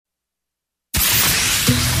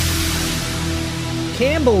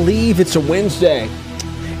Can't believe it's a Wednesday,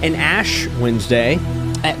 an Ash Wednesday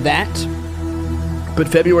at that. But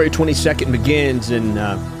February 22nd begins, and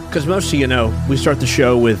because most of you know, we start the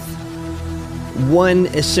show with one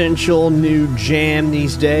essential new jam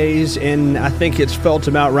these days, and I think it's felt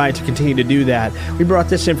about right to continue to do that. We brought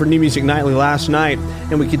this in for New Music Nightly last night,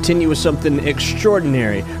 and we continue with something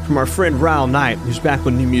extraordinary from our friend Ryle Knight, who's back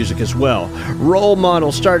with new music as well. Role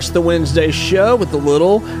Model starts the Wednesday show with a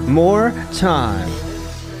little more time.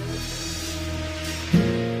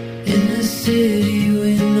 In a city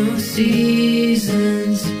with no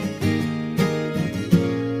seasons,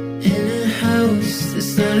 in a house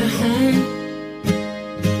that's not a home,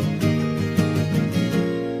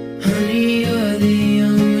 honey, you're the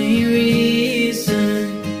only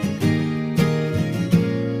reason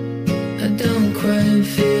I don't quite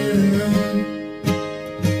feel alone.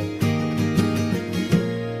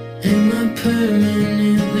 Am I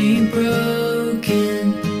permanently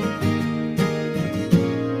broken?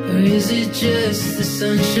 Or is it just the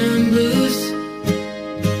sunshine blues?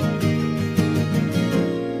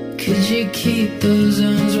 Could you keep those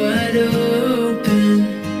arms wide open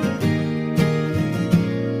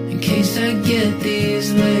in case I get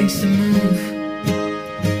these legs to move?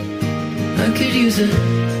 I could use a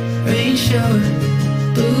rain shower,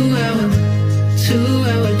 blue hour,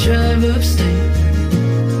 2-hour drive upstate,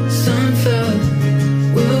 sunflower,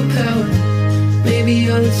 willpower. Maybe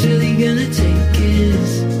all it's really gonna take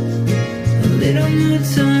is a little more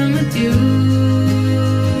time with you.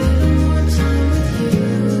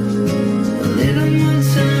 A little more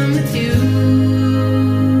time with you.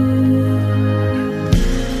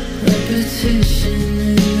 Repetition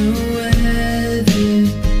in the weather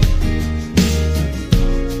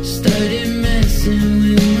started messing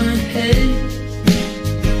with my head.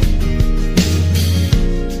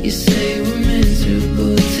 You say we're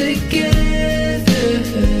miserable together.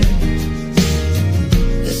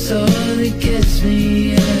 That's all that gets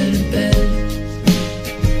me out of bed.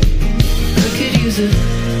 I could use a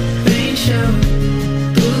rain shower,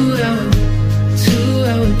 blue hour,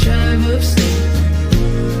 2-hour drive upstate,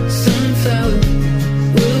 sunflower,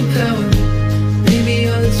 willpower. Maybe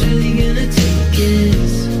all it's really gonna take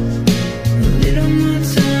is a little more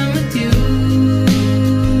time with you.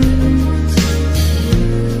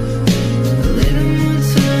 A little more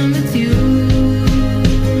time with you.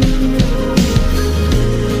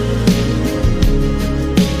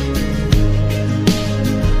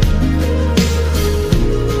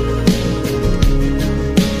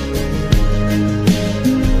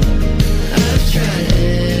 I've tried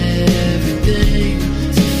everything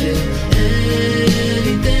to feel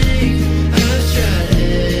anything. I've tried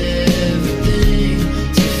everything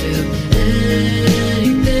to feel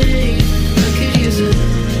anything. I could use a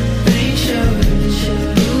rain shower,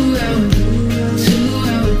 blue hour,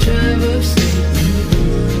 2-hour drive upstate,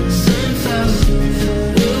 sunflower,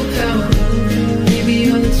 willpower. Maybe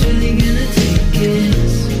all it's really gonna take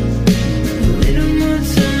is a little more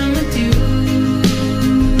time with you.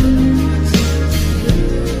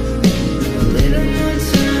 A little more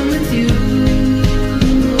time with you.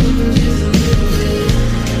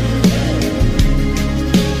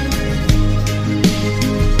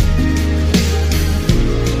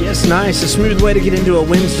 Yes, nice. A smooth way to get into a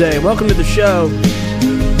Wednesday. Welcome to the show.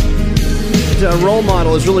 Role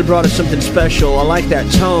Model has really brought us something special. I like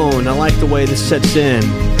that tone. I like the way this sets in.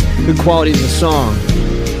 Good quality of the song.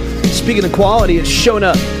 Speaking of quality, it's showing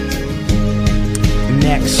up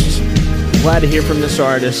next. Glad to hear from this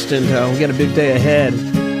artist, and we got a big day ahead.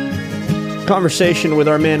 Conversation with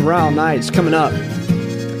our man Ryle Knight's coming up,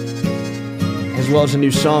 as well as a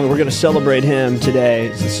new song. We're going to celebrate him today.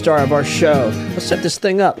 He's the star of our show. Let's set this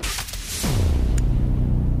thing up.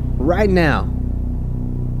 Right now,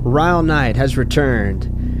 Ryle Knight has returned,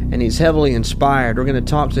 and he's heavily inspired. We're going to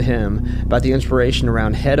talk to him about the inspiration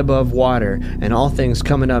around Head Above Water and all things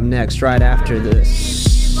coming up next right after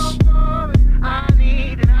this. I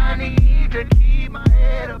need to keep my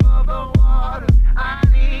head above the water. I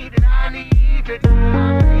need to.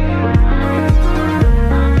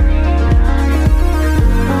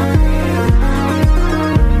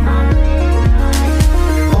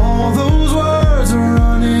 All those words are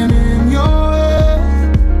running in your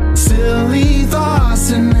head, silly thoughts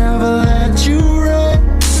that never let you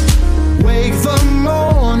rest. Wake the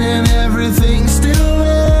morning, everything's still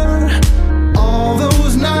there. All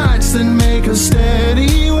those nights that make a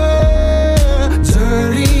steady way.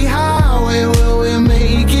 Dirty highway, will we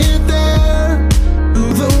make it there?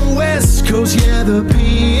 To the west coast, yeah, the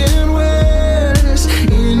PN West.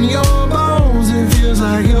 In your bones, it feels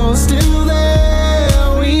like you're still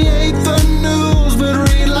there. We hate the news, but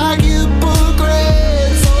read like hypocrites.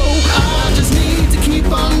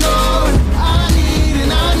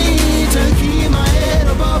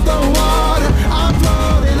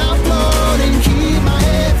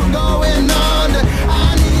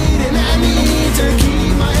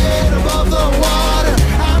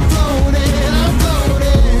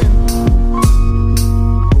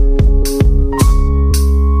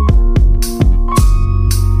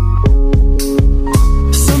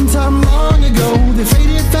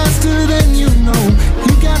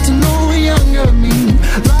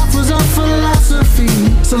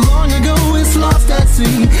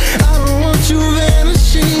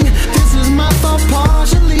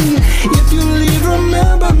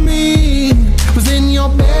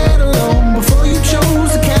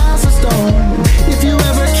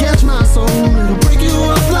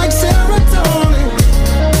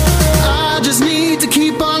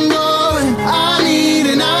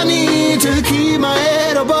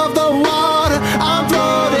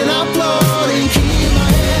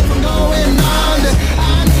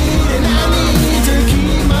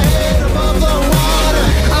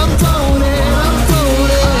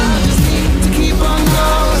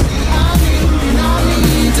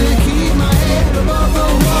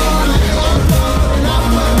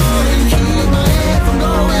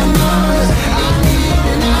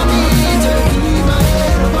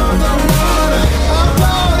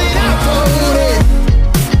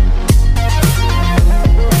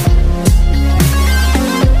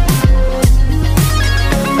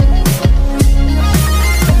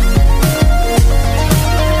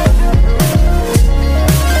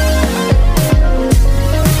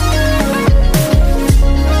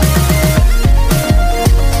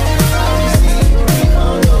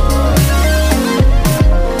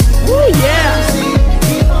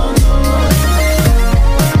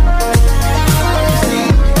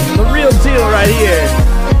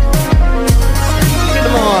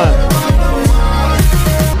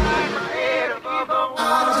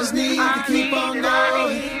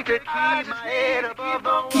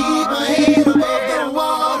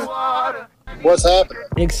 What's happening?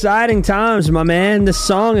 Exciting times, my man. This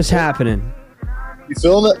song is happening. You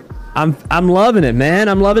feeling it? I'm loving it, man.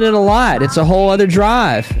 I'm loving it a lot. It's a whole other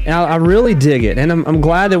drive. I really dig it, and I'm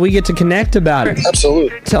glad that we get to connect about it.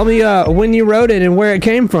 Absolutely. Tell me when you wrote it and where it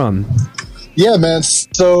came from. Yeah, man.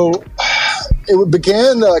 So it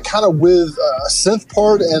began kind of with a synth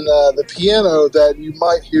part and the piano that you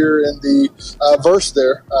might hear in the verse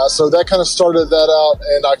there. So that kind of started that out,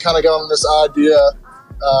 and I kind of got on this idea.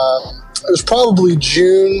 It was probably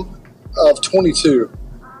June of 22,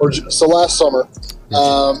 so last summer.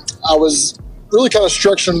 I was really kind of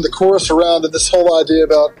structuring the chorus around this whole idea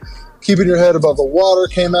about keeping your head above the water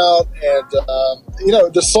came out.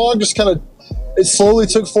 And, the song just kind of, it slowly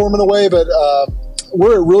took form in a way, but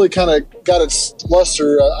where it really kind of got its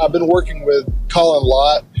luster, I've been working with Colin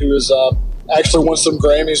Lott, who is actually won some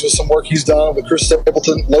Grammys with some work he's done with Chris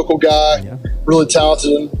Stapleton, local guy, really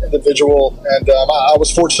talented individual. And I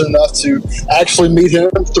was fortunate enough to actually meet him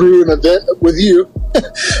through an event with you.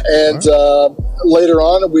 And later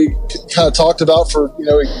on, we kind of talked about for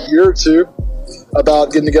a year or two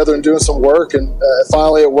about getting together and doing some work, and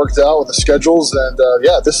finally it worked out with the schedules. And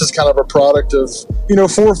this is kind of a product of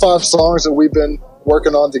 4 or 5 songs that we've been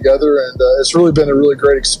working on together, and it's really been a really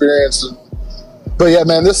great experience. But yeah,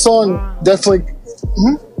 man, this song definitely.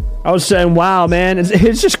 I was saying, wow, man,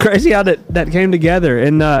 it's just crazy how that came together,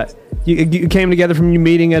 and you came together from you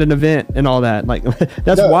meeting at an event and all that. Like,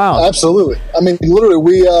 that's wild. Absolutely. I mean, literally,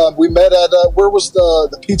 we met at where was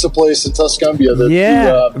the pizza place in Tuscumbia?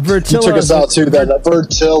 Vertillo's. You took us out to that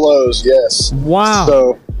Vertillo's. Yes. Wow.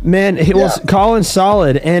 So. Man, it was Colin's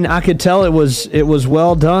solid, and I could tell it was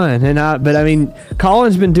well done. But I mean,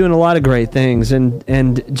 Colin's been doing a lot of great things,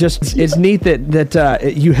 and just it's neat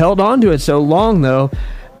that you held on to it so long, though,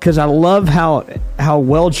 because I love how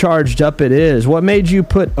well charged up it is. What made you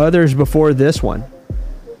put others before this one?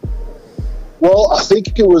 Well, I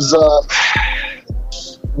think it was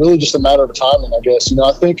really just a matter of timing, I guess.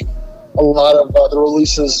 I think a lot of the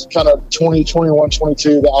releases, kind of 2021,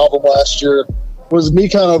 22, the album last year, was me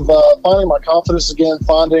kind of finding my confidence again,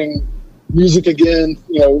 finding music again,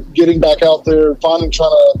 getting back out there, trying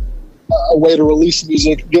a way to release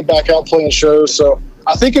music, get back out playing shows. So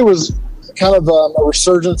I think it was kind of a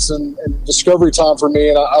resurgence and discovery time for me.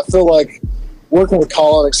 And I feel like working with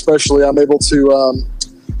Colin especially, I'm able to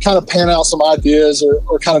kind of pan out some ideas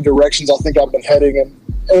or kind of directions I think I've been heading, and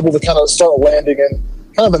able to kind of start landing in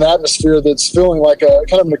kind of an atmosphere that's feeling like a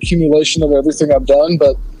kind of an accumulation of everything I've done,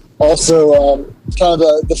 but also kind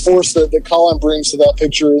of the force that Colin brings to that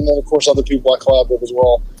picture, and then, of course, other people I collab with as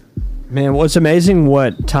well. Man, well, it's amazing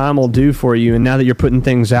what time will do for you, and now that you're putting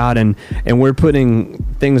things out, and we're putting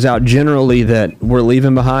things out generally that we're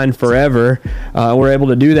leaving behind forever, we're able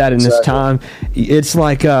to do that in this time. It's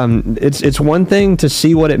like it's one thing to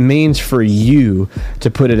see what it means for you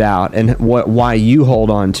to put it out and why you hold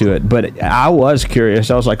on to it. But I was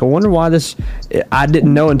curious. I was like, I wonder why this. I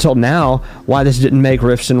didn't know until now why this didn't make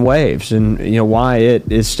Riffs and Waves, and why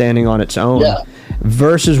it is standing on its own. Yeah.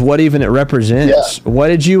 Versus what even it represents. Yeah. What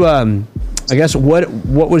did you I guess what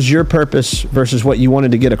was your purpose versus what you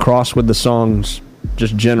wanted to get across with the song's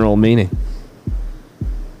just general meaning?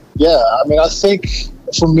 Yeah, I mean, I think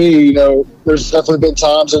for me, there's definitely been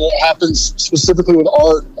times, and it happens specifically with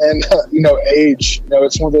art and age.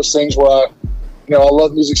 It's one of those things where I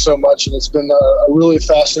love music so much, and it's been a really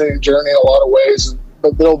fascinating journey in a lot of ways.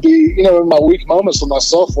 But there'll be in my weak moments with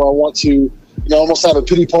myself where I want to almost have a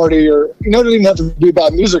pity party, or it doesn't even have to be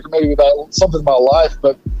about music, or maybe about something in my life.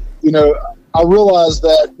 But I realize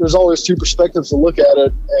that there's always 2 perspectives to look at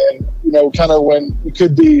it, and kind of when you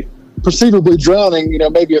could be perceivably drowning,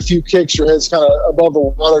 maybe a few kicks, your head's kind of above the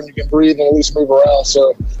water, and you can breathe and at least move around.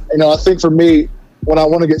 So I think for me, when I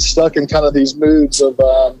want to get stuck in kind of these moods of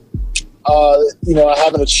I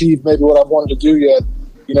haven't achieved maybe what I've wanted to do yet,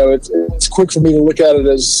 it's quick for me to look at it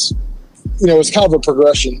as it's kind of a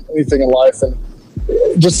progression, anything in life, and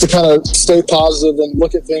just to kind of stay positive and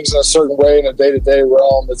look at things in a certain way in a day-to-day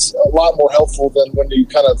realm. It's a lot more helpful than when you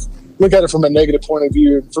kind of look at it from a negative point of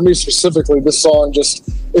view. For me specifically, this song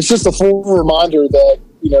it's just a full reminder that,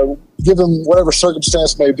 given whatever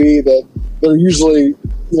circumstance may be, that they're usually,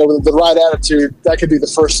 with the right attitude, that could be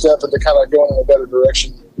the first step into kind of going in a better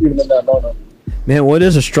direction, even in that moment. Man, what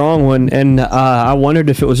is a strong one, and I wondered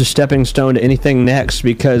if it was a stepping stone to anything next,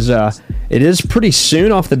 because it is pretty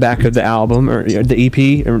soon off the back of the album, or the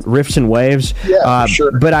EP, or Riffs and Waves. Yeah, for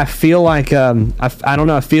sure. But I feel like, I don't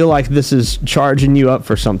know, I feel like this is charging you up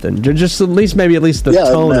for something. Just at least the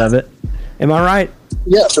tone of it. Am I right?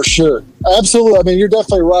 Yeah, for sure. Absolutely. I mean, you're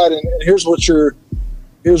definitely right, and here's what you're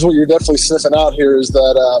here's what you're definitely sniffing out here is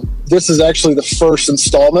that this is actually the first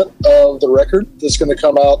installment of the record that's going to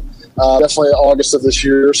come out definitely in August of this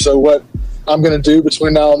year. So what I'm going to do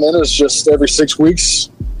between now and then is just every 6 weeks,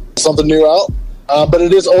 something new out. But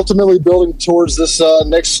it is ultimately building towards this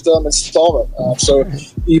next installment. So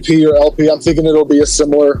EP or LP, I'm thinking it'll be a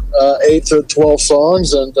similar 8 to 12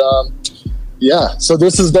 songs. And so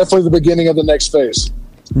this is definitely the beginning of the next phase.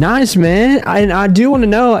 Nice, man. I do want to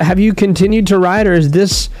know, have you continued to write, or is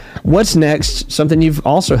this what's next something you've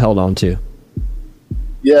also held on to?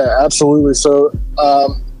 Yeah, absolutely. So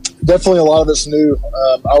definitely a lot of it's new.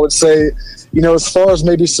 I would say, as far as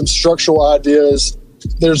maybe some structural ideas,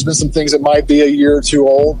 there's been some things that might be a year or two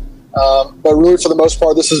old. But really, for the most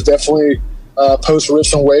part, this is definitely post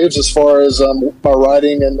Riffs and Waves as far as my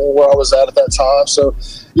writing and where I was at that time. So,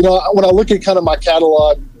 when I look at kind of my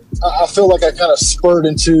catalog, I feel like I kind of spurred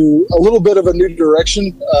into a little bit of a new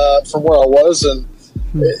direction from where I was, and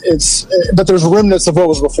but there's remnants of what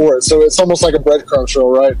was before it. So it's almost like a breadcrumb trail,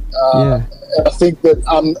 right? And I think that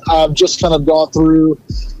I've just kind of gone through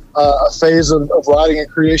a phase of writing and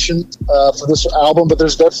creation for this album, but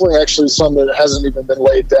there's definitely actually some that hasn't even been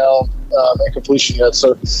laid down in completion yet.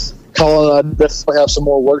 So Colin and I definitely have some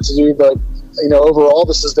more work to do, but overall,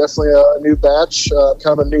 this is definitely a new batch,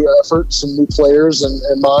 kind of a new effort, some new players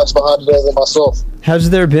and minds behind it other than myself. Has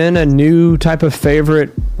there been a new type of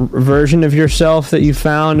favorite version of yourself that you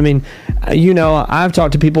found? I mean, I've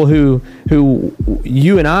talked to people who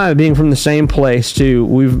you and I, being from the same place,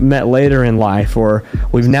 we've met later in life, or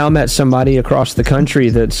we've now met somebody across the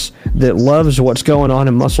country that loves what's going on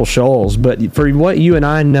in Muscle Shoals. But for what you and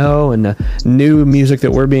I know and the new music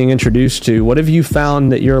that we're being introduced to, what have you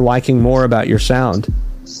found that you're liking more about your sound?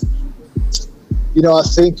 I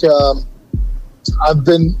think I've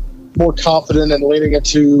been more confident in leaning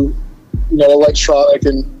into, electronic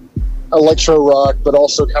and electro rock, but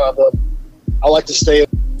also kind of I like to stay,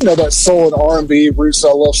 that soul and R&B roots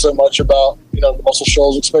I love so much about, the Muscle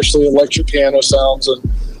Shoals, especially electric piano sounds and,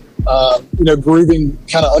 grooving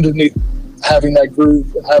kind of underneath, having that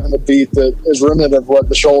groove and having the beat that is remnant of what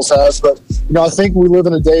the Shoals has. But, I think we live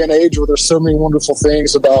in a day and age where there's so many wonderful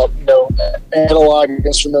things about, analog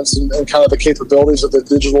instruments and kind of the capabilities of the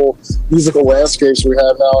digital musical landscapes we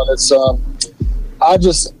have now. And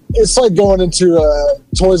it's like going into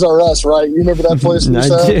Toys R Us, right? You remember that place? I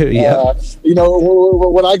do, yeah.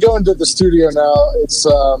 When I go into the studio now, it's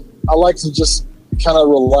I like to just kind of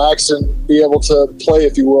relax and be able to play,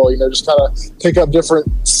 if you will, just kind of pick up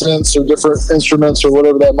different synths or different instruments or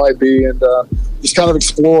whatever that might be, and just kind of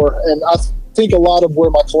explore. And I think a lot of where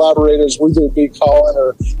my collaborators, whether it be Colin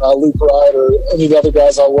or Luke Wright or any of the other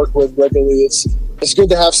guys I work with regularly, it's good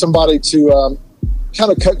to have somebody to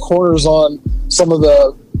kind of cut corners on some of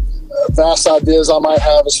the vast ideas I might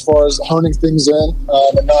have as far as honing things in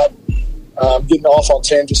and not getting off on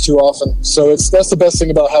tangents too often. So that's the best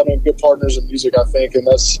thing about having good partners in music, I think, and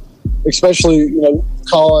that's especially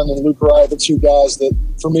Colin and Luke Wright, the two guys that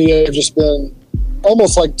for me have just been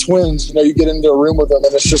almost like twins. You get into a room with them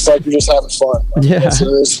and it's just like you're just having fun. Yeah.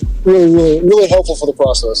 So it's really, really, really helpful for the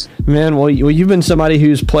process. Man, well, you've been somebody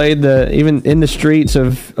who's played even in the streets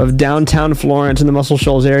of downtown Florence in the Muscle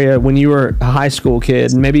Shoals area when you were a high school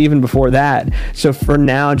kid, and maybe even before that. So for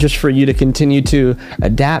now, just for you to continue to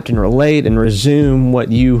adapt and relate and resume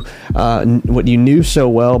what you knew so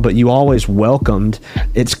well, but you always welcomed,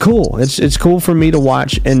 it's cool. It's cool for me to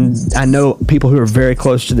watch, and I know people who are very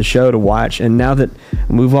close to the show to watch. And now that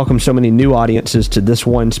we've welcomed so many new audiences to this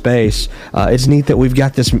one space, it's neat that we've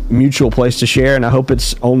got this mutual place to share, and I hope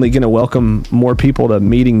it's only going to welcome more people to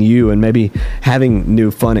meeting you and maybe having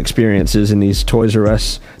new fun experiences in these Toys R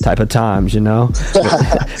Us type of times,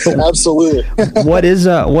 Absolutely. Is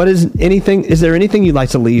there anything you'd like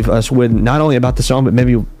to leave us with, not only about the song, but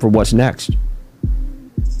maybe for what's next?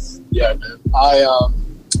 Yeah, man. I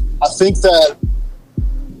think that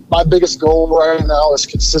my biggest goal right now is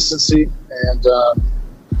consistency and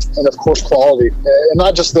of course quality, and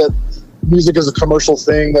not just that music is a commercial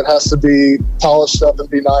thing that has to be polished up and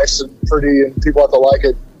be nice and pretty and people have to like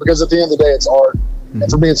it, because at the end of the day it's art. And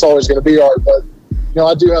for me it's always going to be art, but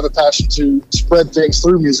I do have a passion to spread things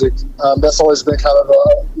through music. That's always been kind of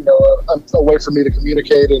a way for me to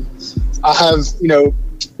communicate, and I have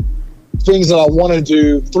things that I want to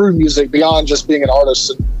do through music beyond just being an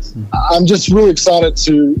artist. And I'm just really excited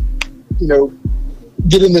to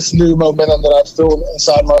get in this new momentum that I feel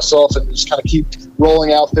inside myself and just kind of keep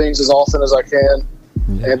rolling out things as often as I can.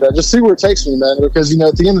 And just see where it takes me, man, because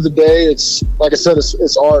at the end of the day, it's like I said,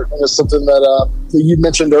 it's art, and it's something that you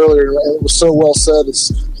mentioned earlier, and it was so well said.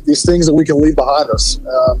 It's these things that we can leave behind us,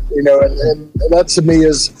 and that to me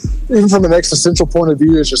is even from an existential point of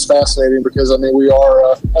view, is just fascinating because, I mean, we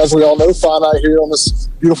are, as we all know, finite here on this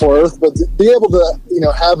beautiful earth, but to be able to,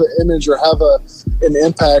 have an image or have an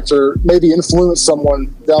impact or maybe influence someone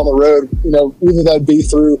down the road, either that be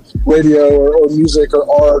through radio or music or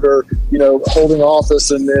art or, holding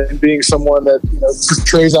office and being someone that,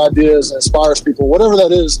 portrays ideas and inspires people, whatever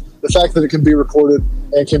that is, the fact that it can be recorded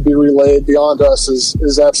and can be relayed beyond us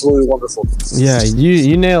is absolutely wonderful. Yeah,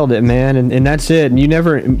 you nailed it, man, and that's it. And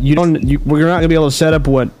we're not gonna be able to set up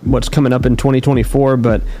what's coming up in 2024,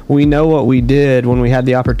 but we know what we did when we had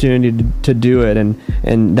the opportunity to do it,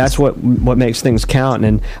 and that's what makes things count.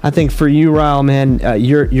 And I think for you, Ryle, man,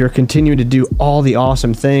 you're continuing to do all the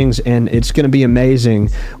awesome things, and it's gonna be amazing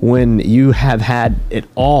when you have had it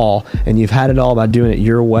all, and you've had it all by doing it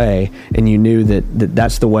your way, and you knew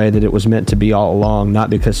that's the way that it was meant to be all along, not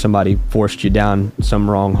because somebody forced you down some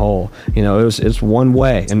wrong hole. It's one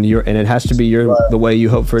way, and it has to be the way you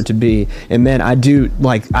hope for it to be. And man, I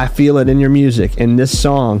feel it in your music, and this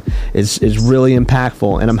song is really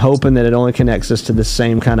impactful, and I'm hoping that it only connects us to the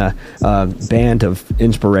same kind of band of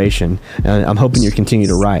inspiration. And I'm hoping you continue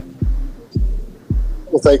to write.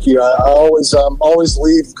 Well, thank you. I always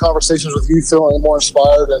leave conversations with you feeling more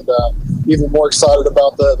inspired and even more excited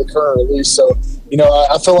about the current release. So,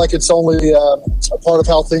 I feel like it's only a part of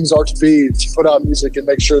how things are to be to put out music and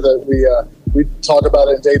make sure that we talk about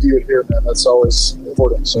it and debut it here, man. That's always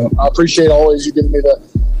important. So I appreciate always you giving me the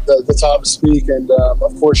time to speak, and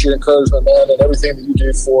of course your encouragement, man, and everything that you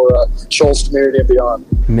do for Shoals community and beyond.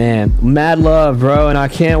 Man, mad love, bro, and I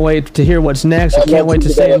can't wait to hear what's next. I can't wait to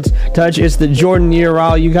stay in touch. It's the Jordan year,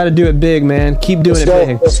 Ryle. You got to do it big, man. Keep doing it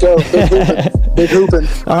big. Let's go. Big hooping. Big hooping.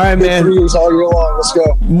 All right, man. Big threes all year long. Let's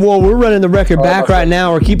go. Well, we're running the record back right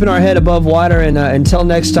now. We're keeping our head above water, and until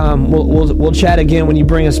next time, we'll chat again when you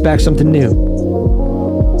bring us back something new.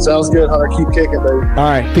 Sounds good, Hunter. Keep kicking, baby. All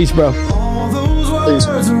right, peace, bro. All those Peace.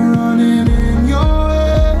 words are running in your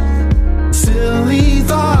head. Silly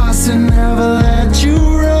thoughts that never let you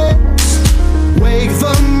rest. Wake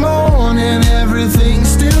the morning, everything's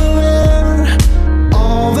still there.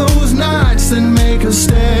 All those nights that make a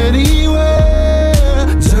steady way.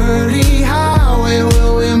 Dirty highway,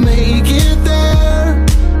 will we make it there?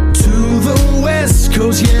 To the west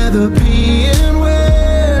coast, yeah, the P and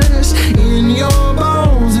West. In your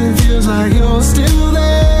bones, it feels like you're still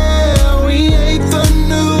there. We hate the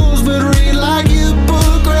news, but read like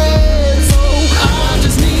hypocrites. So I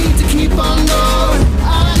just need to keep on going.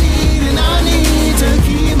 I need to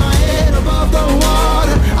keep my head above the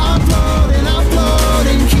water. I'm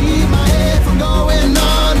floating, keep my head from going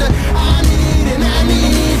under. I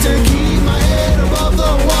need to keep my head above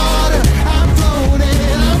the water. I'm floating.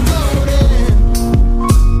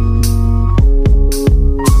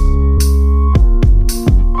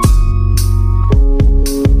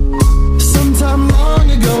 Sometime long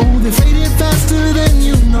ago, they faded faster than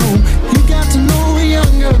you know. You got to know a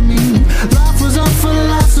younger me. Life was our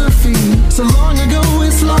philosophy. So long ago,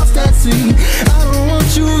 it's lost at sea. I don't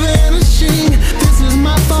want you vanishing. This is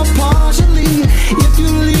my fault partially. If you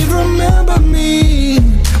leave, remember me.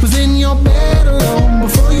 Was in your bed alone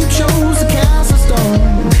before you chose to cast a stone.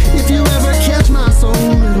 If you ever catch my soul,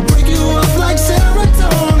 it'll break you up like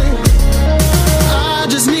serotonin. I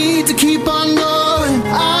just need to keep on going.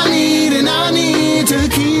 I need to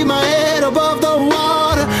keep my head above the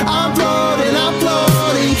water. I'm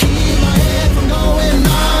floating, keep my head from going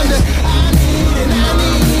under. I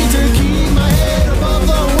need to keep my head above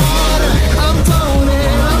the water. I'm floating.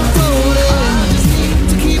 I just need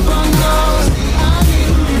to keep on going. I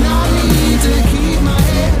need to keep my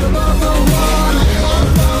head above the water. I'm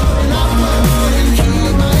floating,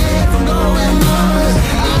 keep my head from going under.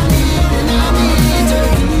 I need to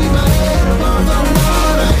keep my head above the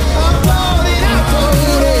water. I'm floating.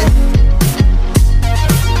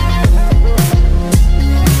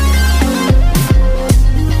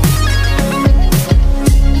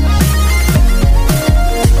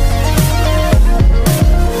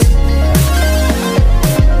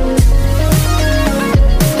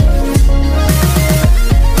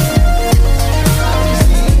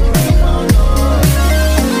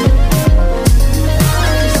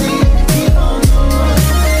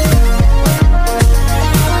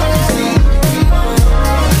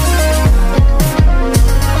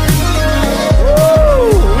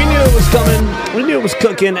 We knew it was coming. We knew it was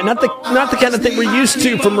cooking. And not the kind of thing we're used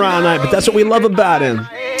to from Ryan Knight, but that's what we love about him.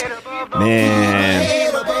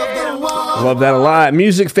 Man, love that a lot.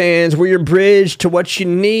 Music fans, we're your bridge to what you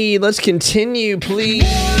need. Let's continue, please.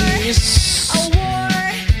 A war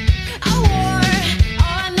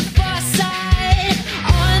on the far side,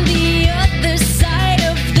 on the other side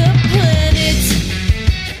of the planet.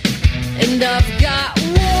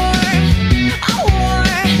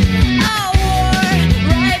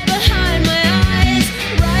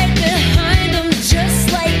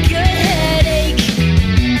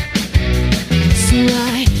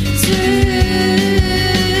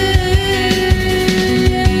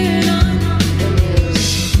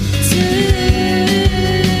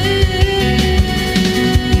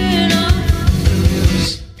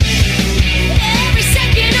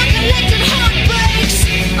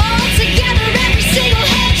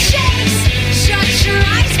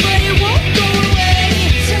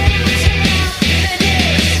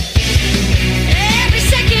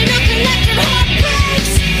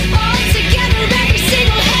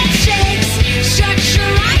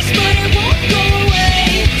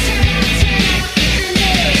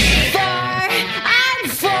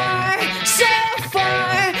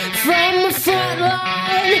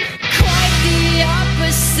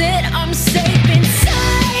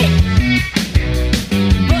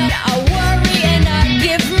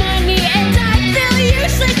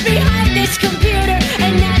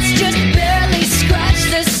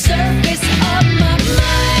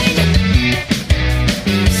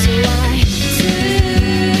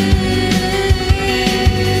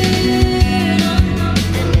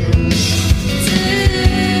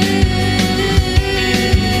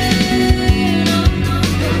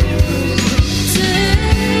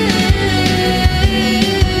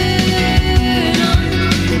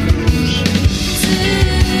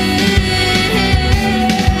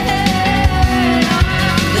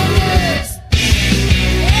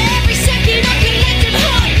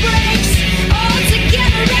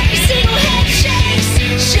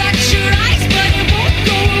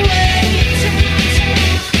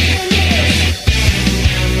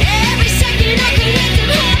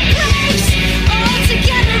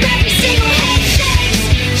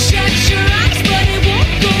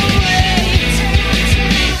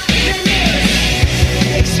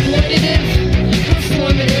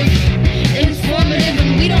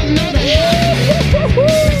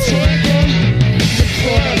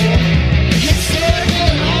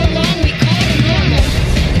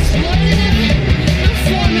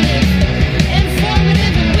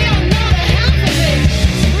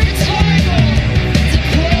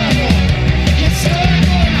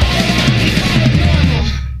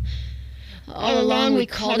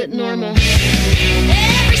 called it normal.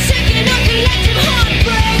 Every second of collective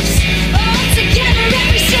heartbreaks, all together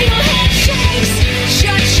every single head shakes.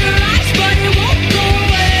 Shut your eyes, but it won't go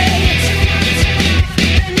away.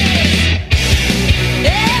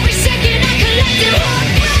 Every second of collective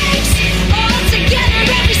heartbreaks, all together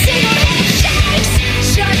every single head shakes.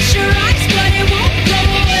 Shut your eyes, but it won't go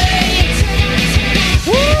away.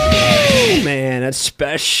 Woo! Man, that's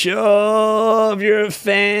special. If you're a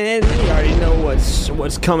fan, you already know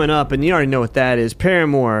what's coming up, and you already know what that is.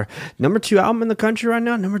 Paramore, number 2 album in the country right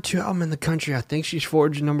now. Number 2 album in the country. I think she's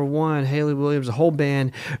forging number 1. Hayley Williams, the whole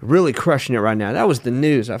band, really crushing it right now. That was the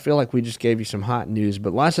news. I feel like we just gave you some hot news,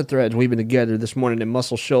 but lots of threads weaving together this morning in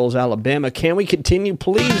Muscle Shoals, Alabama. Can we continue,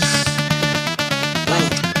 please?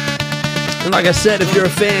 And like I said, if you're a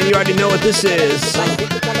fan, you already know what this is.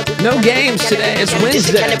 No games today. It's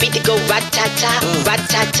Wednesday.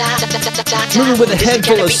 Moving with a head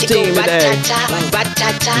full of steam today.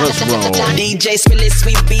 Let's roll. DJ Spillis,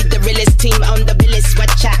 we be the realest team on the billis.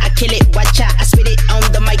 Watch out, I kill it, watch out, I spit it on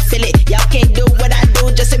the mic, feel it. Y'all can't do what I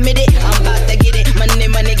do, just admit it. I'm about to get it,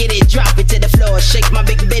 money, get it, drop it to the floor. Shake my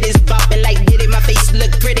big bitties, bopping like did it. My face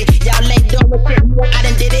look pretty, y'all ain't doing shit, I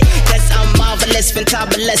done did it. Cause I'm marvelous,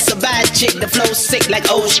 fantabulous, a bad chick. The flow sick like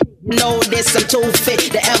oh shit. Know this, I'm too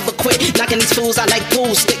fit to ever quit. Knocking these fools out like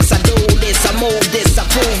pool sticks. I do this, I move this, I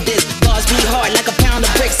prove this. Bars be hard like a pound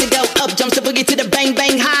of bricks. It go up, jumps the boogie to the bang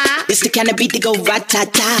bang high. This the kind of beat to go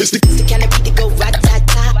rat-ta-ta. This the kind of beat to go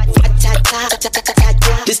rat-ta-ta,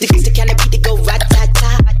 rat-ta-ta. This the kind of beat to go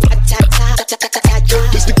rat-ta-ta, rat-ta-ta. This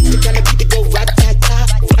the kind of beat to go rat-ta-ta,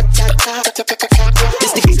 rat-ta-ta.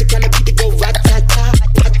 This the kind of beat to go rat-ta-ta,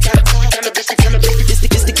 rat-ta-ta.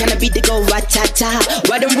 This the kind of beat to go rat-ta-ta.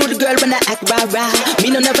 Why don't rude girl when I act rah-rah? Me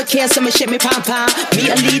no never care, so me shake me pom-pom. Me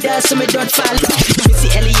a leader, so me don't follow. Missy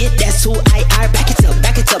Elliott, that's who I are. Back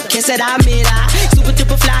it up, kiss it, I'm it, super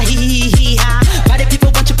duper fly, hee ha. Why do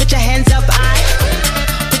people want you put your hands up,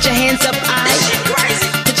 put your hands up,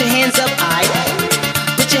 put your hands up,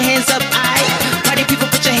 put your hands up, why do people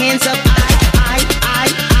put your hands up,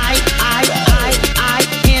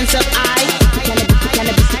 hands up,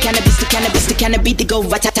 the kind of beat to go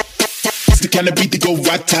rat-ta-ta. The kind of beat to go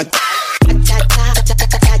rat-ta-ta.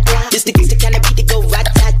 This the kind of beat to go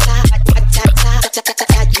rat-ta-ta, rat-ta-ta.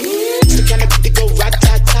 This the kind of beat to go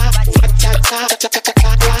rat-ta-ta, rat-ta-ta.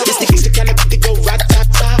 This the kind of beat to go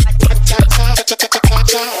rat-ta-ta, rat-ta-ta.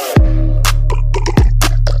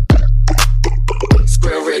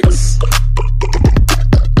 Square rigs.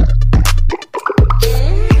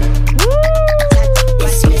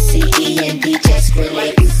 It's Missy E and DJ Square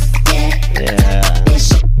Rigs.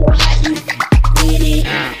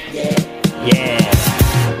 Yeah.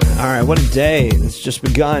 All right, what a day. It's just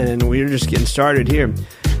begun, and we're just getting started here.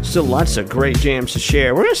 Still lots of great jams to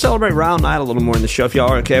share. We're going to celebrate Ryle Knight a little more in the show, if y'all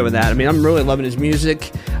are okay with that. I mean, I'm really loving his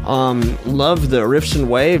music. Love the Riffs and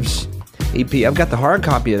Waves EP. I've got the hard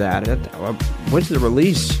copy of that. I went to the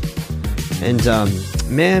release. And,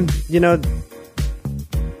 man, you know,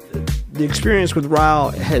 the experience with Ryle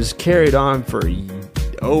has carried on for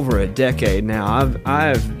over a decade now.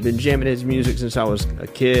 I've been jamming his music since I was a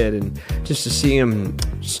kid, and just to see him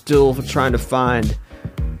still trying to find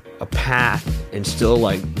a path and still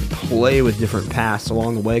like play with different paths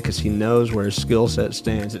along the way because he knows where his skill set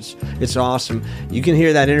stands. It's awesome. You can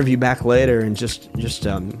hear that interview back later and just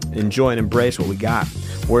enjoy and embrace what we got.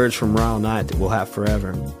 Words from Ryle Knight that we'll have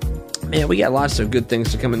forever. Man, we got lots of good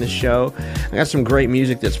things to come in this show. I got some great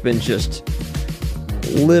music that's been just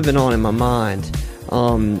living on in my mind.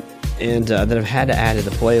 And that I've had to add to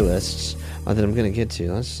the playlists that I'm going to get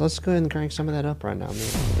to. Let's go ahead and crank some of that up right now, man.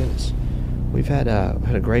 Oh, goodness. We've had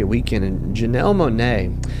a great weekend, and Janelle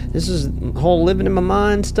Monáe. This is whole living in my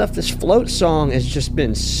mind stuff. This Float song has just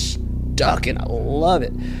been stuck, and I love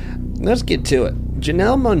it. Let's get to it.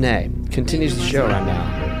 Janelle Monáe continues the show right now.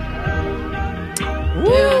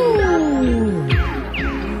 Woo!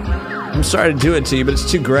 I'm sorry to do it to you, but it's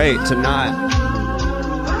too great to not.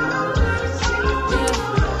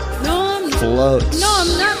 Floats. No,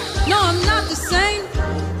 I'm not the same.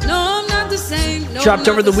 No, I'm not the same. No, Dropped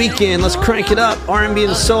over the weekend. Let's crank it up. R&B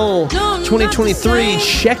and Soul 2023.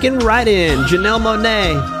 Checking right in. Janelle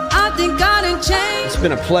Monáe. I think I done changed. It's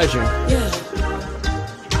been a pleasure. Yeah.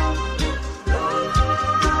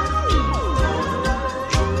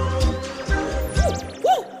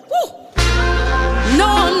 No,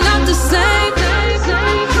 I'm not the same.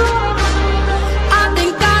 I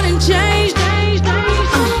think I done changed.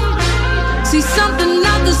 See something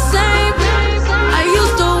not the same. I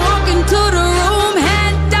used to walk into the room,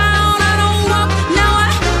 head down. I don't walk, now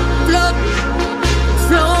I float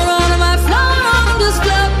on this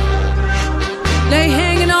club. They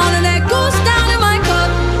hanging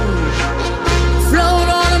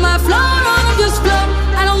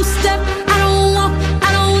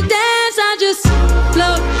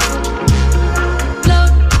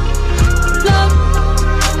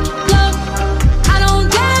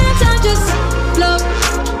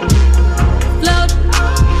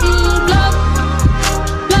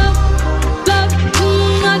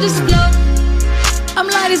just float. I'm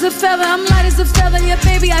light as a feather, I'm light as a feather, yeah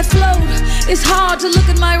baby I float. It's hard to look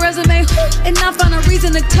at my resume and not find a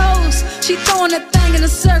reason to toast. She throwing that thing in a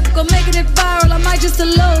circle, making it viral, I might just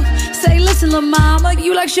elope. Say listen lil' mama,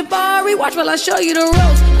 you like Shabari, watch while I show you the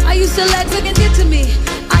ropes. I used to let women get to me,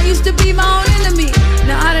 I used to be my own enemy.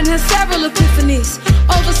 Now I done had several epiphanies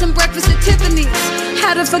over some breakfast at Tiffany's.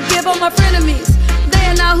 Had to forgive all my frenemies, they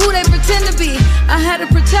are not who they pretend to be. I had to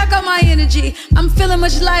protect all my energy, I'm feeling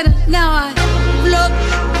much lighter, now I float,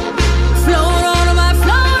 float on them, I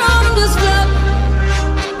float on them, just float.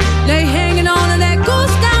 They hanging on to that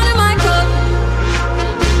goose down in my cup.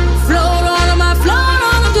 Float on them, I float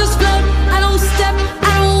on them, just float. I don't step,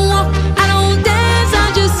 I don't walk, I don't dance,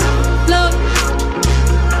 I just float,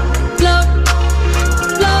 float,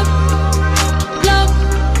 float, float.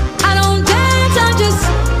 I don't dance, I just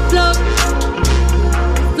float,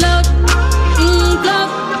 float, float,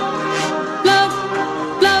 float,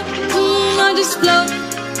 float, I just float.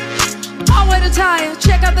 I'll wear the tire,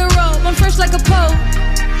 check out the robe, I'm fresh like a Pope.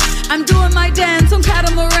 I'm doing my dance on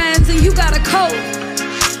catamarans and you got a coat.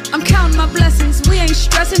 I'm counting my blessings, we ain't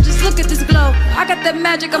stressing, just look at this glow. I got that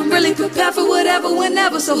magic, I'm really prepared for whatever,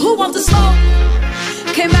 whenever, so who wants to smoke?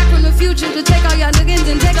 Came back from the future to take all y'all niggas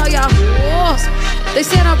and take all y'all wars. They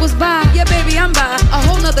said I was by, yeah baby I'm by a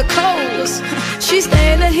whole nother coast. She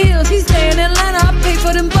stay in the hills, he stay in Atlanta, I pay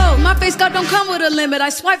for them both. My face card don't come with a limit, I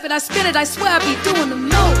swipe it, I spin it, I swear I be doing the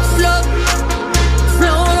most. Float,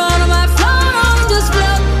 float on them, I float on them, just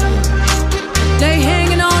float. They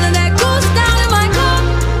hanging on to that goose down in my cup.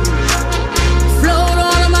 Float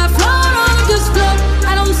on them, I float on them, just float.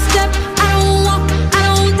 I don't step, I don't walk, I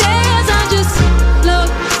don't dance, I just float,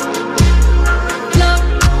 float,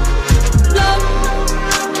 float,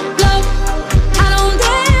 float. I don't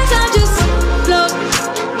dance, I just float,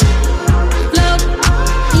 float,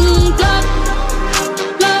 float,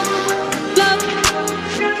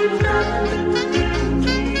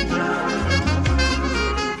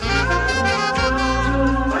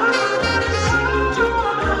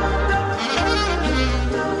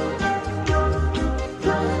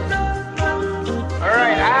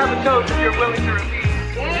 If you're willing to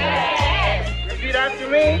repeat. Yes. Repeat after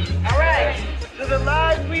me. All right. To the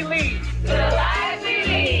lives we lead. To the lives we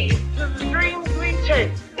lead. To the dreams we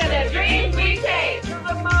chase. To the dreams we chase. To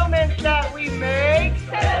the moments that we make.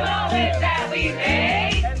 To the moments that we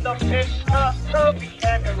make. And the fish so we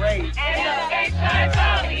can't erase. And the fish so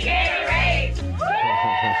we can't erase.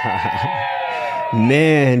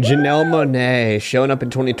 Man, Janelle Monáe showing up in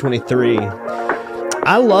 2023.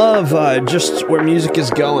 I love just where music is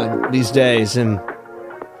going these days, and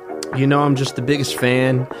you know I'm just the biggest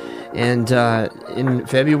fan. And in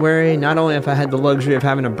February, not only have I had the luxury of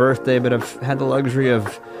having a birthday, but I've had the luxury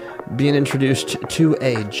of being introduced to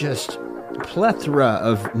a just plethora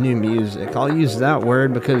of new music. I'll use that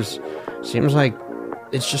word because it seems like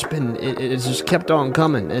it's just been, it's just kept on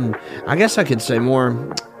coming. And I guess I could say more,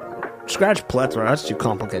 scratch plethora, that's too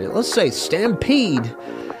complicated. Let's say stampede.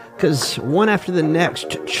 Because one after the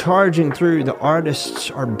next, charging through, the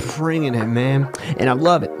artists are bringing it, man. And I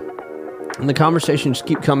love it. And the conversations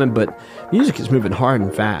keep coming, but music is moving hard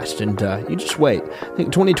and fast. And you just wait. I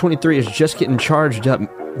think 2023 is just getting charged up.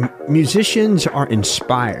 Musicians are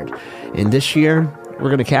inspired. And this year, we're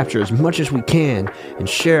going to capture as much as we can and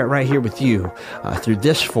share it right here with you through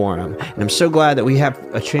this forum. And I'm so glad that we have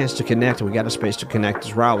a chance to connect and we got a space to connect,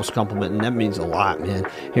 as Ryle was complimenting. That means a lot, man.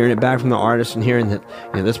 Hearing it back from the artists and hearing that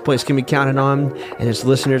this place can be counted on and its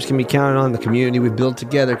listeners can be counted on. The community we build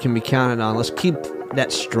together can be counted on. Let's keep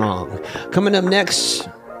that strong. Coming up next,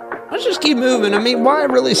 let's just keep moving. I mean, why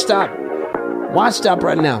really stop? Why stop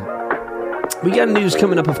right now? We got news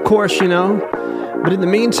coming up, of course, you know. But in the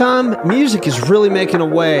meantime, music is really making a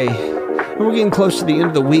way. And we're getting close to the end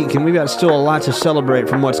of the week, and we've got still a lot to celebrate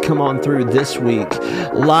from what's come on through this week.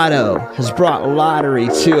 Lotto has brought lottery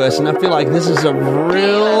to us, and I feel like this is a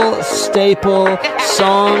real staple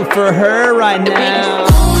song for her right now.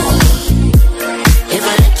 If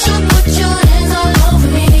I let you put your hands all over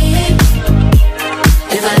me,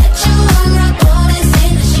 if I let you unwrap all this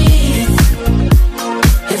in the sheets,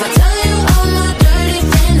 if I tell you all my dirty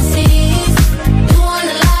fantasies, you won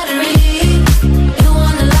the lottery, you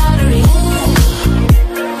won the lottery.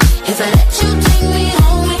 If I let you take me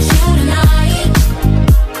home with you tonight,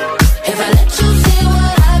 if I let you see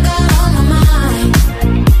what I got on my mind,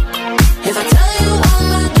 if I tell you all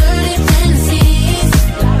my dirty fantasies,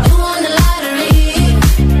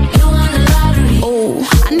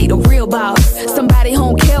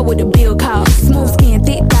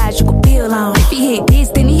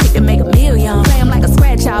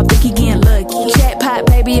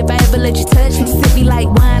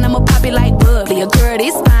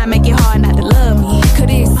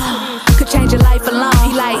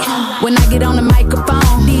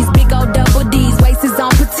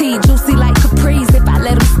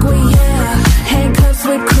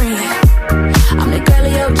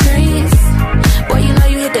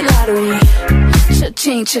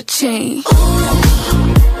 cha-ching, cha-ching.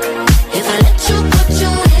 If I let you put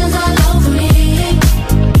your hands all over me,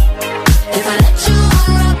 if I let you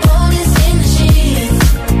unwrap all this in the sheets,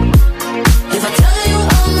 if I tell you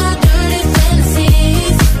all my dirty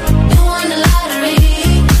fantasies, you won the lottery,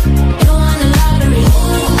 you won the lottery.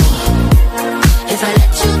 If I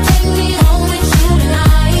let you take me home with you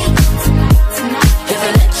tonight, if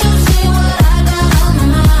I let you see what I got on my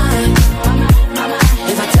mind,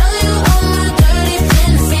 if I tell you all my dirty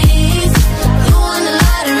fantasies, you won the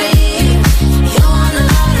lottery, you won the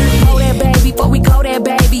lottery. Oh, there, baby, before we go there,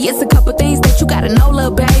 baby, it's a couple things that you gotta know,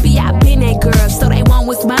 little baby. I've been that girl, so they want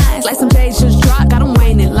what's mine. Like some days just drop, got them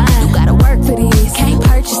waiting in line. You gotta work for this, can't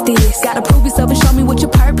purchase this. Gotta prove yourself and show me what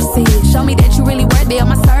your purpose is. Show me that you really worthy of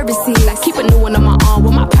my services. I keep a new one on my arm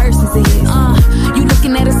where my purses is. You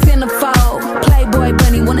looking at a centerfold. Playboy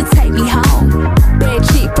bunny wanna take me home. Bad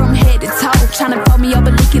chick from head to toe, tryna fold me up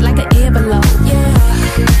and lick it like an envelope.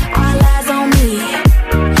 Yeah, all eyes on me.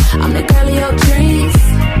 I'm the girl of your dreams.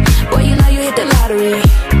 Boy, you know you hit the lottery.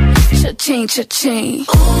 Cha-ching, cha-ching.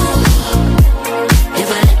 If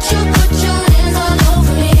I let you put your hands all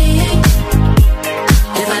over me,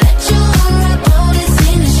 if I let you unwrap all this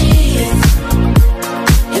in the sheets,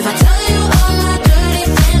 if I tell you all my dirty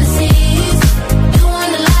fantasies, you won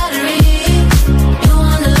the lottery, you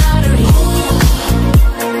won the lottery.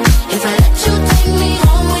 If I let you take me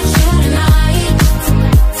home with you tonight,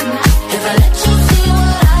 if I let you see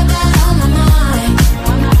what I got on my mind,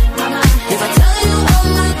 if I tell you all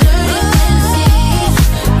my dirty fantasies,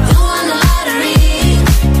 you won the lottery,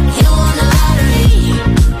 you won the lottery.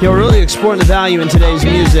 Yeah, we're really exploring the value in today's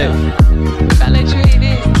music.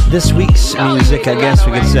 This week's music, I guess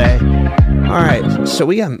we could say. All right, so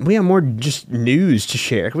we have more just news to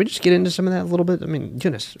share. Can we just get into some of that a little bit? I mean,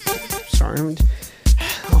 goodness, sorry, I'm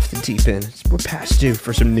off the deep end. We're past due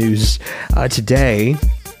for some news today.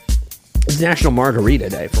 It's National Margarita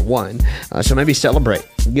Day for one, so maybe celebrate.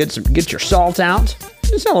 Get your salt out.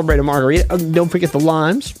 Celebrate a margarita. Don't forget the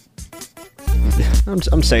limes.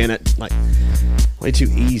 I'm saying it like way too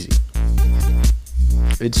easy.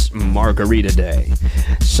 It's Margarita Day.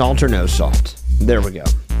 Salt or no salt. There we go.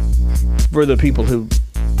 For the people who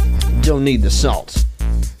don't need the salt.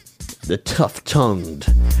 The tough-tongued.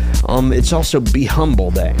 It's also Be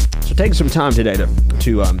Humble Day. So take some time today to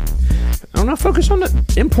I don't know, focus on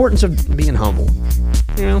the importance of being humble.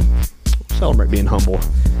 You know, celebrate being humble.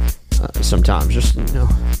 Sometimes just,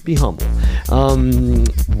 be humble.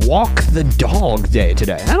 Walk the dog day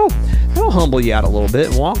today. That'll humble you out a little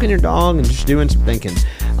bit. Walking your dog and just doing some thinking.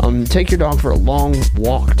 Take your dog for a long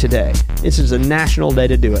walk today. This is a national day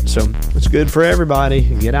to do it, so it's good for everybody.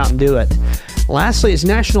 Get out and do it. Lastly, it's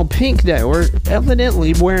National Pink Day. We're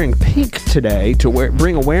evidently wearing pink today to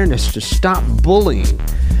bring awareness to stop bullying.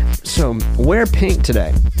 So wear pink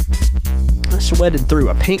today. I sweated through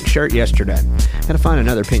a pink shirt yesterday. Gotta find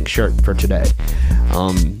another pink shirt for today.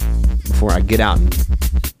 Before I get out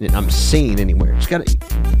and I'm seen anywhere. Just gotta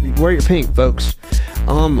wear your pink, folks.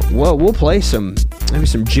 Well, we'll play maybe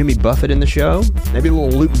some Jimmy Buffett in the show. Maybe a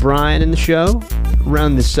little Luke Bryan in the show.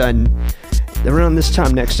 Around this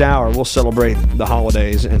time next hour, we'll celebrate the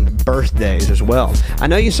holidays and birthdays as well. I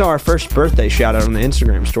know you saw our first birthday shout out on the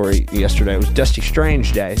Instagram story yesterday. It was Dusty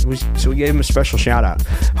Strange Day, so we gave him a special shout out.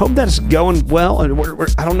 Hope that's going well. And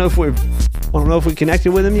I don't know if we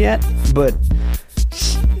connected with him yet, but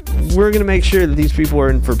we're gonna make sure that these people are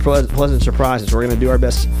in for pleasant surprises. We're gonna do our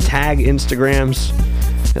best to tag Instagrams,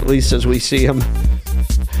 at least as we see them,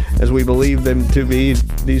 as we believe them to be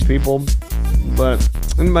these people. But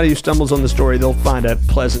anybody who stumbles on the story, they'll find a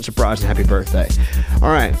pleasant surprise and happy birthday.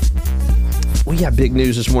 All right. We got big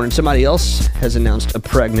news this morning. Somebody else has announced a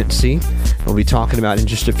pregnancy. We'll be talking about in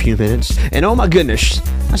just a few minutes. And oh my goodness,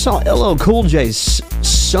 I saw LL Cool J's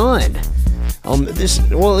son. At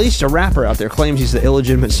least a rapper out there claims he's the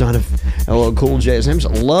illegitimate son of LL Cool J. His name's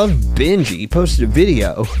Love Benji. He posted a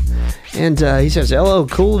video, and he says LL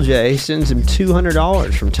Cool J sends him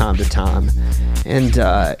 $200 from time to time. And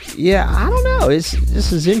yeah, I don't know. This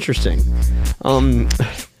is interesting.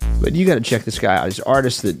 But you got to check this guy out. He's an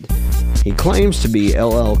artist that he claims to be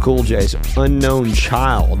LL Cool J's unknown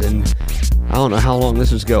child, and I don't know how long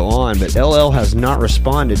this is go on, but LL has not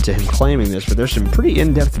responded to him claiming this, but there's some pretty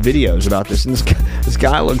in-depth videos about this, and this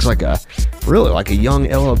guy looks like a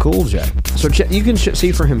young LL Cool J. So you can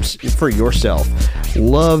see for yourself.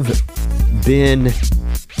 Love Ben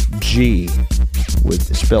G,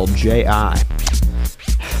 with spelled J-I.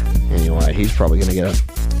 Anyway, he's probably going to get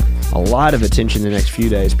a lot of attention the next few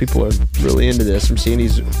days. People are really into this. I'm seeing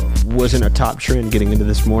was in a top trend getting into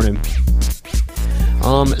this morning.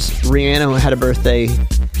 Rihanna had a birthday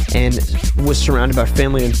and was surrounded by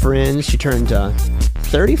family and friends. She turned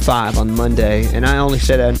 35 on Monday, and I only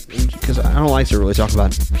say that because I don't like to really talk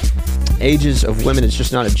about ages of women. It's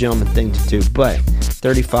just not a gentleman thing to do, but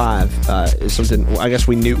 35 is something I guess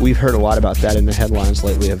we've heard a lot about that in the headlines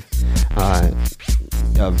lately of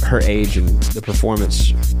her age and the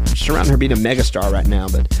performance surrounding her being a megastar right now.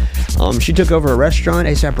 But she took over a restaurant.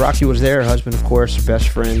 A$AP Rocky was there, her husband, of course, her best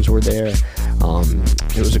friends were there.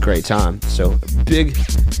 It was a great time. So big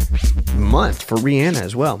month for Rihanna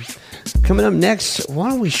as well. Coming up next, why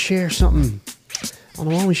don't we share something? Why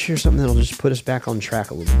don't we share something that'll just put us back on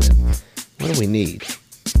track a little bit? What do we need?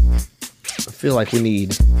 I feel like we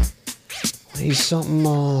need something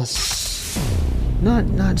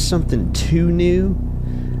not something too new.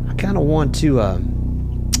 I kind of want to I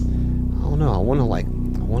don't know, I want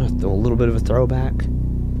to throw a little bit of a throwback.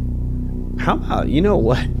 How about, you know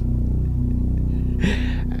what?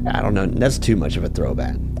 I don't know, that's too much of a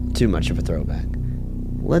throwback.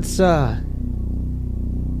 Let's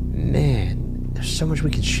man, there's so much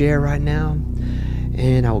we can share right now,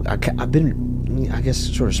 and I've been, I guess,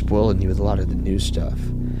 sort of spoiling you with a lot of the new stuff,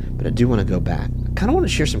 but I do want to go back. I kind of want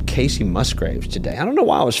to share some Casey Musgraves today. I don't know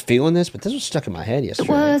why I was feeling this, but this was stuck in my head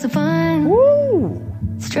yesterday. It was a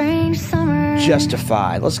fun, strange summer.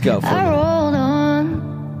 Justified. Let's go for I rolled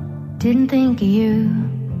on, didn't think of you.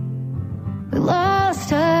 We lost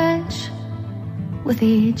touch with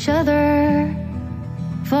each other.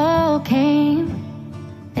 Fall came,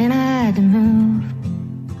 and I had to move.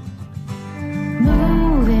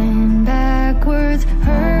 Moving backwards,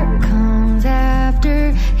 hurt comes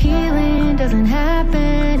after. Healing doesn't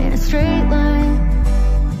happen in a straight line.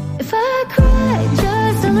 If I cried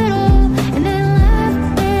just a little and then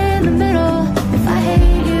laughed in the middle, if I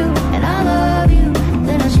hate you and I love you,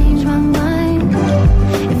 then I'll change my mind.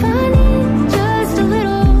 If I need just a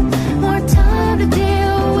little more time to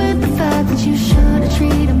deal with the fact that you should have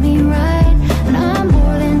treated me right, and I'm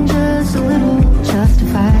more than just a little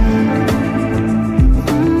justified.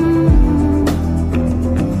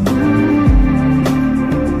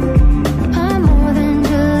 I'm more than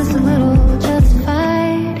just a little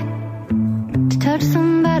justified to touch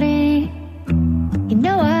somebody. You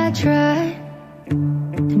know I tried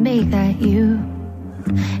to make that you.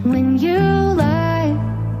 And when you lied,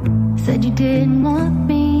 said you didn't want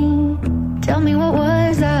me, tell me, what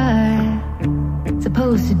was I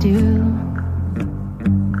supposed to do?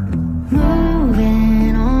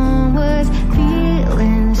 Moving on was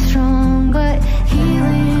feeling strong, but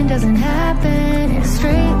healing doesn't happen in a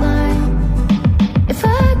straight line. If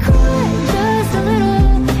I cried just a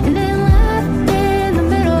little and then laughed in the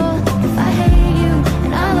middle, if I hate you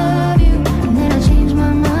and I love you, and then I change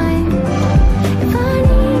my mind. If I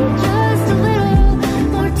need just a little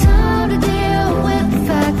more time to deal with the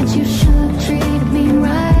fact that you should have treated me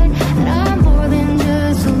right, that I'm more than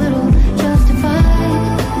just a little justified.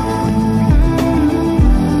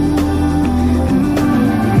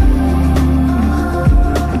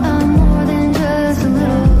 I'm more than just a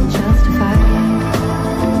little justified.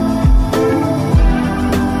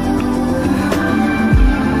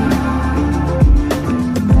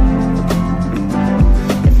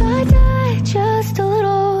 If I die just a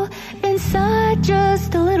little, inside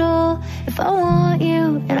just a little, if I want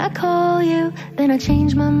you and I call you, then I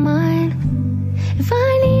change my mind. If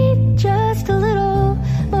I need just a little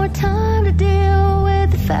more time to deal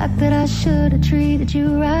with the fact that I should have treated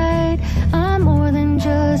you right, I'm more than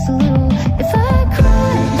just a little. If I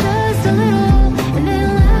cried just a little and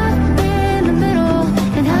then laughed in the middle,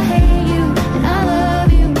 and I hate you and I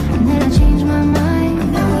love you, and then I change my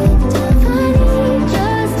mind. If I need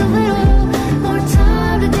just a little more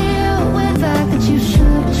time to deal with the fact that you should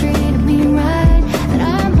have treated me right, that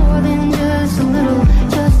I'm more than just a little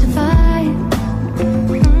justified.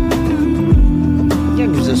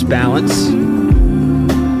 Can't resist balance.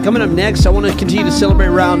 Coming up next, I want to continue to celebrate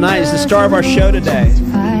Round Night. It's the star of our show today.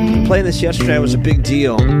 Playing this yesterday was a big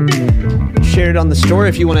deal. Shared it on the story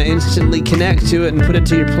if you want to instantly connect to it and put it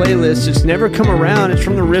to your playlist. It's Never Come Around. It's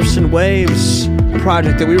from the Riffs and Waves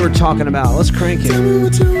project that we were talking about. Let's crank it.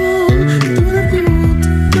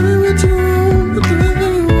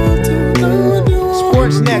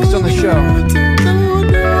 Sports next on the show.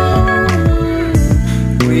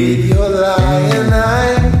 With your lying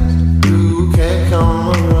eyes, you can't come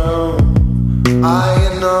around. I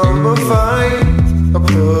am number 5, I'm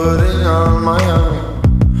putting on my own.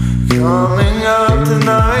 Coming up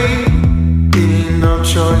tonight, ain't no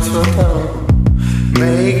choice but come.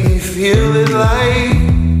 Make me feel it like,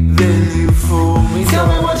 then you fool me. Tell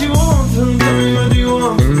me what you want to, tell me what you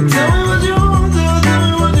want to, tell me what you want to, tell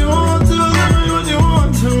me what you want to, tell me what you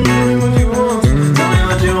want to, tell me what you want to, tell me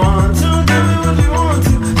what you want.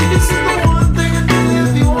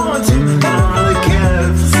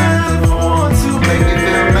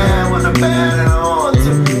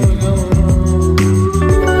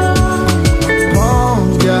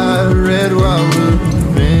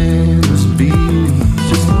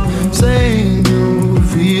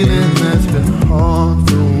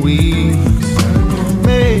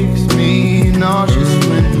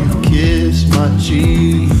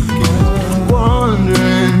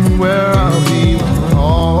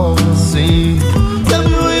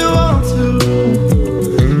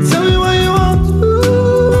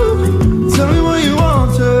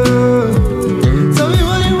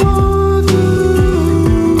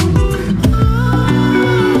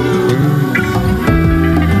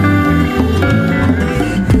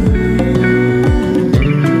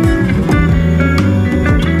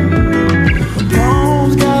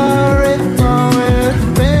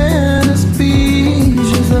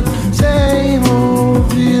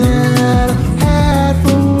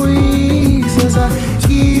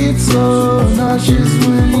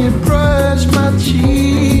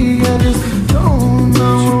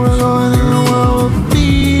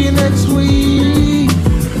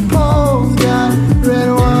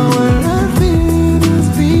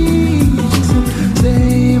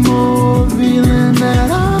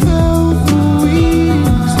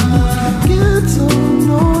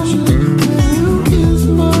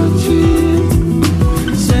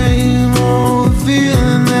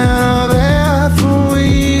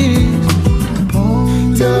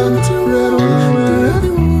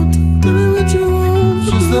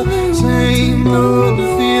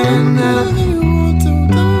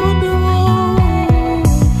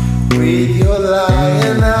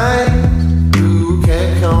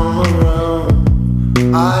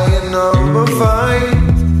 putting up a fight,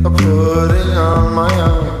 I'm putting on my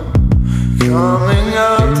own. Coming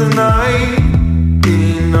out tonight,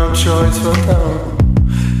 ain't no choice but come.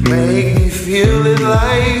 Make me feel it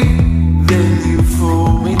like, then you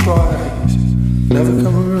fool me twice. Never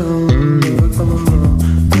come around, never come around,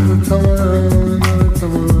 never come around, never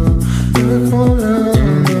come around, never come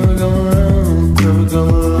around, never come around, never come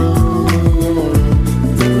around.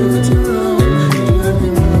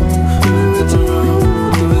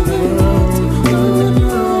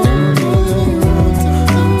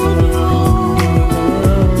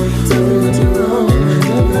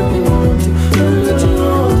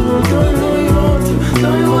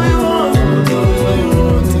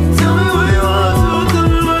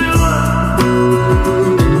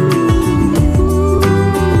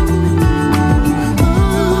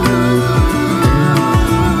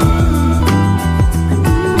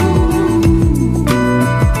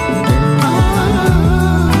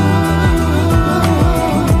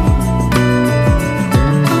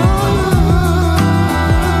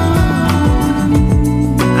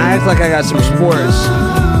 Like I got some sports.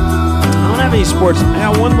 I don't have any sports.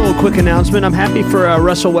 I got one little quick announcement. I'm happy for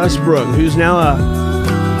Russell Westbrook, who's now a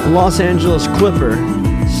Los Angeles Clipper,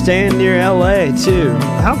 staying near LA too.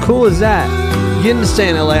 How cool is that? Getting to stay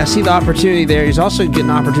in LA. I see the opportunity there. He's also getting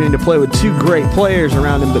an opportunity to play with two great players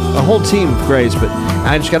around him, but a whole team of greats. But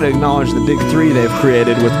I just got to acknowledge the big three they've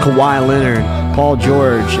created with Kawhi Leonard, Paul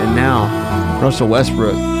George, and now Russell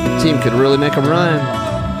Westbrook. The team could really make a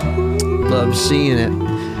run. Love seeing it.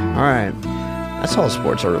 All right, that's all the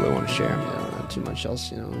sports I really want to share. Not too much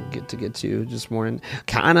else, get to this morning.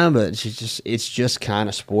 Kinda, but it's just kind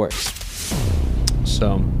of sports.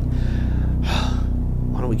 So,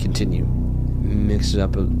 why don't we continue? Mix it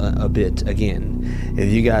up a bit again,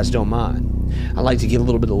 if you guys don't mind. I'd like to get a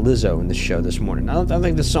little bit of Lizzo in the show this morning. I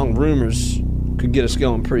think the song "Rumors" could get us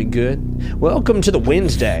going pretty good. Welcome to the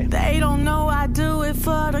Wednesday. They don't know I do it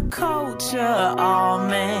for the culture. Oh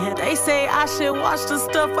man, they say I should watch the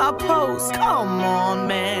stuff I post. Come on,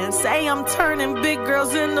 man. Say I'm turning big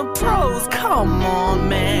girls into pros. Come on,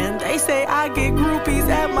 man. They say I get groupies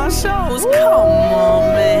at my shows. Come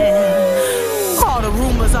on, man. All the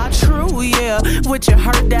rumors are true, yeah. What you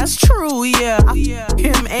heard, that's true, yeah.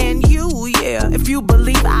 Him and you, yeah. If you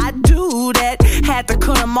believe I do that, had to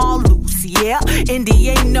cut them all loose, yeah. Indy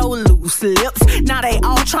ain't no loose lips. Now they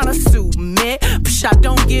all tryna sue me. Psh, I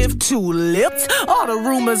don't give two lips. All the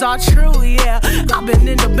rumors are true, yeah. I've been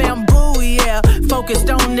in the bamboo, yeah. Focused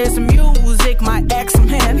on this music. My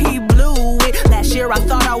ex-man, he blew it. Last year I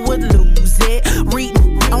thought I would lose it.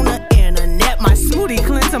 Reading on the internet, my smoothie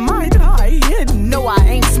cleanser might die. No, I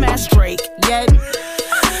ain't smashed Drake yet.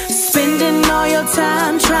 Spending all your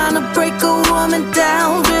time trying to break a woman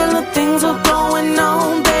down. Real things are going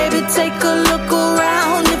on, baby, take a look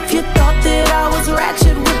around. If you thought that I was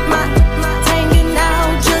ratchet with my hanging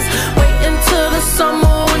out, just wait until the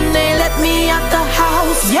summer when they let me out the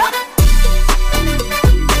house. Yep.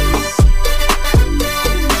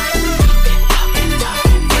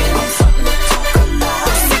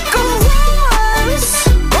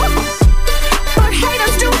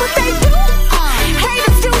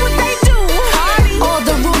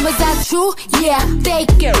 Yeah,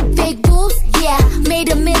 fake boobs, yeah. Made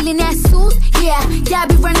 $1 million at suits, yeah. Y'all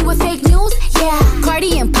be running with fake news, yeah.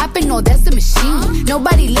 Cardi and poppin', no, that's a machine.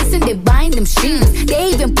 Nobody listen, they buying them sheets.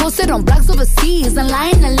 They even posted on blogs overseas and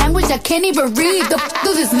lying a language I can't even read. The f***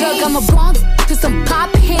 does this mean? I'm a Bronx to some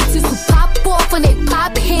pop hits, who pop off when they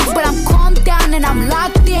pop hits. But I'm calmed down and I'm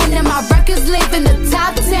locked in, and my records live in the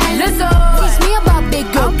top 10. Listen, teach me about big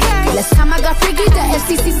girl. Okay. Last time I got freaky, the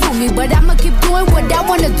FCC sued me, but I'ma keep doing what I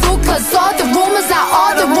wanna do, cause all the rumors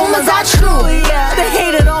are true. Yeah, they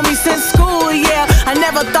hated on me since school, yeah. I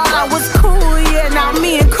never thought I was cool, yeah. Now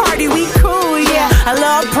me and Cardi, we cool, yeah. I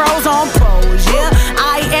love pros on pros, yeah.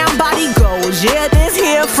 I am body goals, yeah. This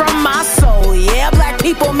here from my soul, yeah. Black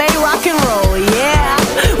people made rock and roll, yeah.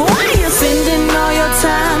 Why you spending all your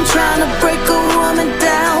time trying to break a woman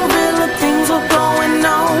down? Real things are going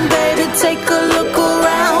on, baby, take a look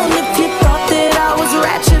around. If you thought that I was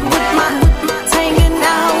ratchet with my hanging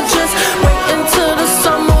out, just wait until the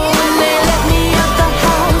summer when they let me out the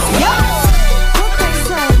house. Yeah. What they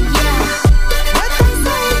say, yeah. What they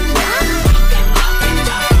say, yeah.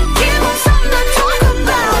 Give them something to talk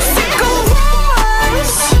about. Sick of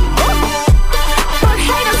wars, but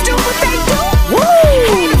haters do what they do.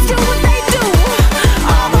 Haters do what they do.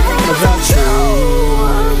 All the rumors are true.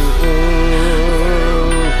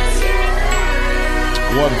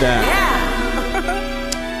 Love that. Yeah.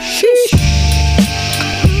 Sheesh.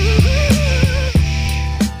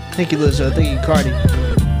 Thank you, Lizzo. Thank you, Cardi.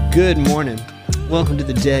 Good morning. Welcome to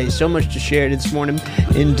the day. So much to share this morning.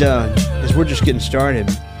 And as we're just getting started,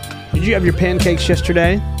 did you have your pancakes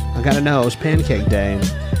yesterday? I gotta know, it was pancake day.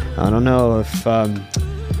 And I don't know if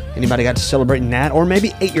anybody got to celebrating that, or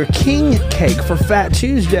maybe ate your king cake for Fat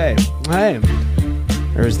Tuesday. Hey,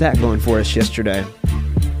 there was that going for us yesterday.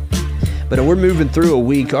 But we're moving through a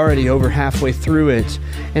week, already over halfway through it.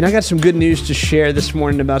 And I got some good news to share this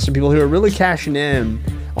morning about some people who are really cashing in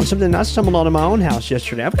on something I stumbled on in my own house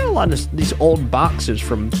yesterday. I've got a lot of these old boxes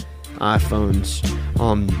from iPhones.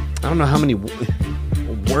 I don't know how many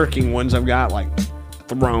working ones I've got, like,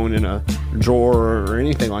 thrown in a drawer or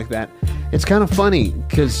anything like that. It's kind of funny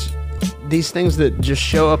because these things that just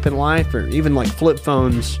show up in life, or even like flip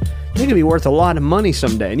phones, they can be worth a lot of money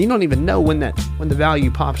someday, and you don't even know when the value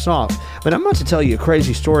pops off. But I'm about to tell you a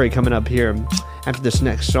crazy story coming up here after this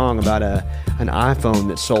next song about an iPhone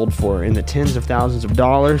that sold for in the tens of thousands of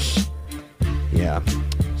dollars. Yeah,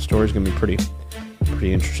 the story's gonna be pretty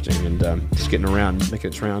interesting, and it's getting around,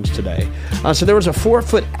 making its rounds today. So there was a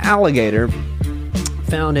 4-foot alligator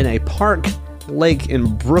found in a park lake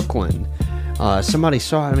in Brooklyn. Somebody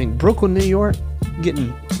saw it. I mean, Brooklyn, New York,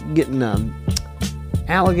 getting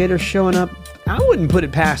alligators showing up. I wouldn't put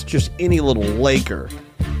it past just any little laker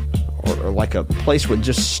or like a place with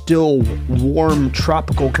just still warm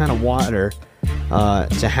tropical kind of water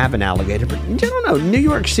to have an alligator. But I don't know, New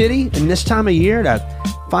York City in this time of year to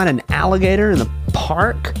find an alligator in the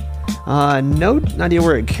park, no idea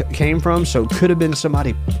where it came from. So it could have been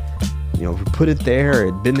somebody, who put it there.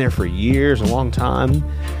 It had been there for years, a long time.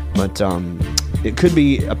 But it could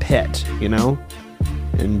be a pet,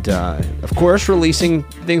 And, of course, releasing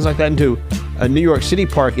things like that into a New York City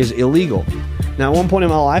park is illegal. Now, at one point in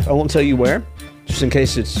my life, I won't tell you where, just in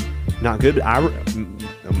case it's not good,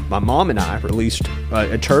 my mom and I released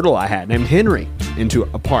a turtle I had named Henry into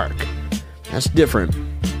a park. That's different.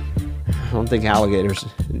 I don't think alligators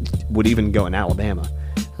would even go in Alabama.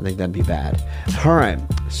 I think that'd be bad. All right,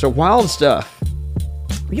 so wild stuff.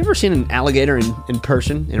 Have you ever seen an alligator in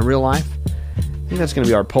person, in real life? I think that's going to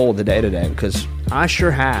be our poll of the day today, because I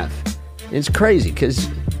sure have. It's crazy, because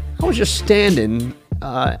I was just standing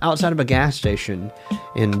outside of a gas station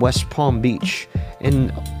in West Palm Beach,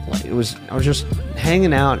 and I was just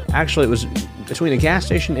hanging out. Actually, it was between a gas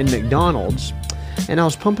station and McDonald's, and I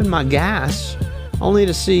was pumping my gas, only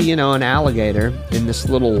to see, an alligator in this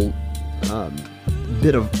little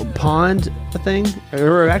bit of pond thing. There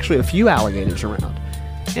were actually a few alligators around.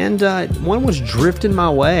 And one was drifting my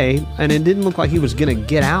way, and it didn't look like he was going to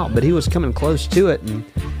get out, but he was coming close to it. And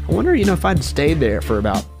I wonder, if I'd stayed there for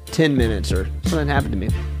about 10 minutes or something happened to me.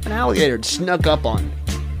 An alligator had snuck up on me.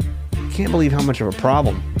 Can't believe how much of a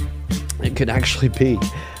problem it could actually be.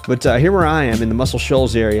 But here where I am in the Muscle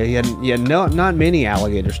Shoals area, you had not many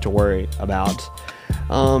alligators to worry about.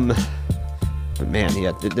 But man,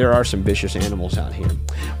 there are some vicious animals out here.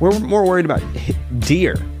 We're more worried about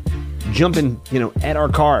deer jumping, at our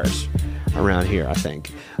cars around here, I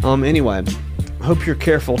think. Anyway, hope you're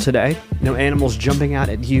careful today. No animals jumping out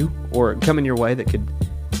at you or coming your way that could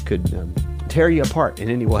tear you apart in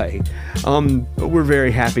any way. But we're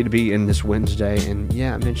very happy to be in this Wednesday, and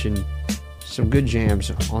I mentioned some good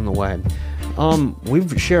jams on the way.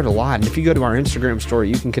 We've shared a lot, and if you go to our Instagram story,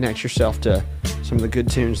 you can connect yourself to some of the good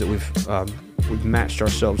tunes that we've matched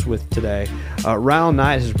ourselves with today. Ryle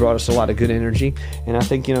Knight has brought us a lot of good energy, and I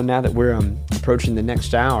think now that we're approaching the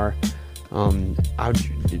next hour,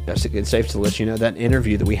 it's safe to let you know that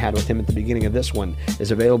interview that we had with him at the beginning of this one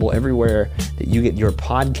is available everywhere that you get your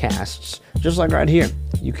podcasts, just like right here.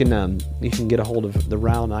 You can get a hold of the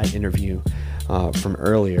Ryle Knight interview from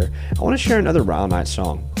earlier. I want to share another Ryle Knight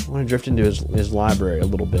song. I want to drift into his library a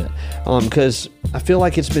little bit, because I feel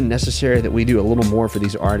like it's been necessary that we do a little more for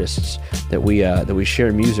these artists that we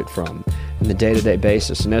share music from on the day-to-day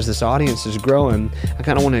basis. And as this audience is growing, I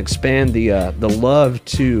kind of want to expand the love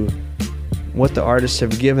to what the artists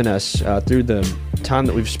have given us through the time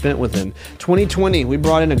that we've spent with them. 2020, we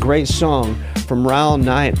brought in a great song from Ryle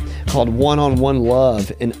Knight called One-on-One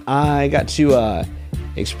Love, and I got to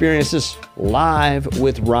experience this live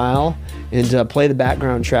with Ryle and play the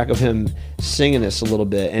background track of him singing this a little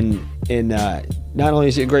bit. And not only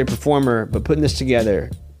is he a great performer, but putting this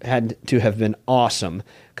together had to have been awesome,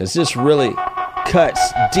 because this really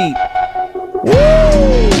cuts deep.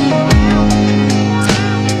 Woo!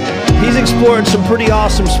 He's explored some pretty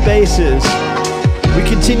awesome spaces. We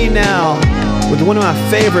continue now with one of my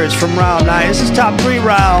favorites from Ryle Knight. This is top 3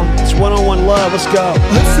 Ryle. It's One-on-One Love. Let's go.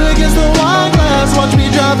 Let's against the wine glass, watch me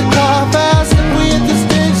drive the car fast. If we hit the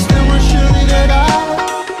stage, then we're surely dead out.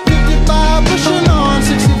 55 pushing on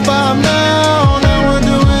 65 now. Now we're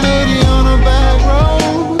doing 80 on a back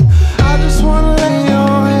road. I just wanna let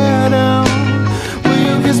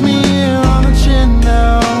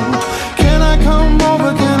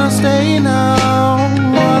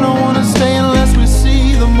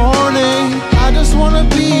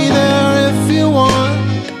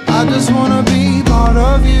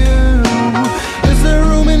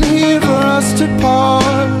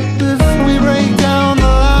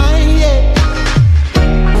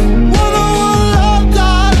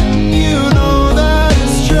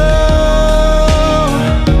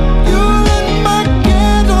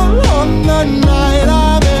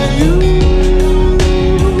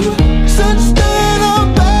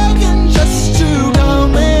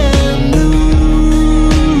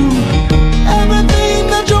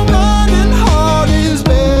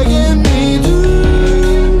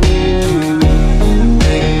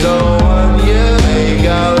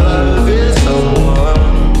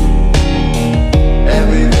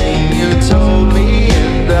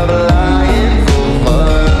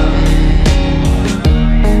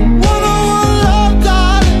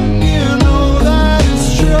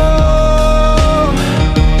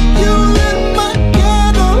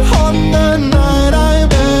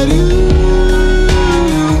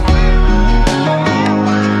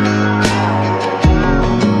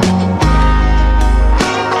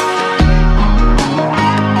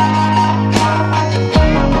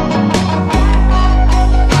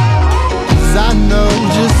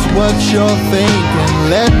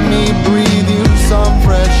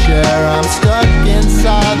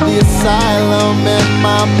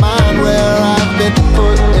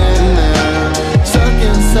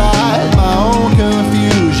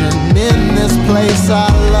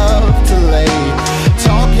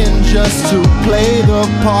play the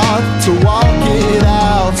part, to walk it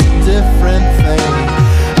out's a different thing.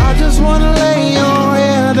 I just wanna lay your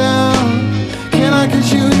hair down. Can I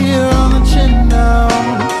kiss you here on the chin now?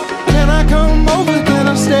 Can I come over, can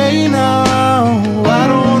I stay now? I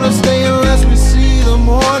don't wanna stay unless we see the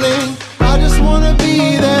morning. I just wanna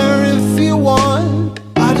be there if you want.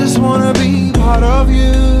 I just wanna be part of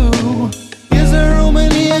you. Is there room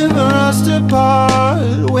in here for us to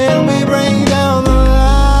part when we bring down the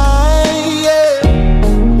line? Yeah.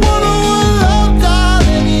 One-on-one love,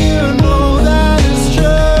 darling, you know that it's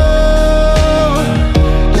true.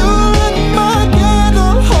 You lit my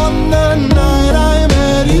candle on the night I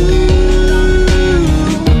met you.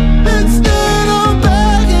 Instead of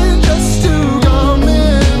begging just to come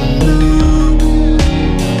in,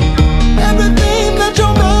 everything that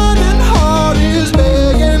your mind and heart is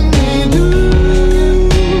begging me to.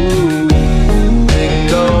 Make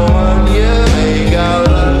the one you make our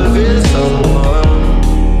love is so warm.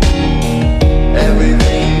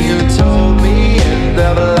 Everything you told me ended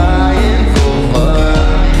up lying for fun.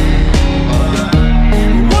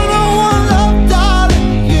 One-on-one love, darling,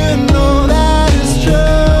 you know that it's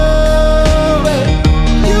true.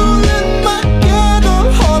 You lit my candle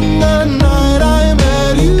on the night I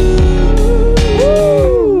met you.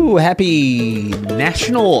 Ooh, happy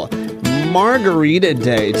National Margarita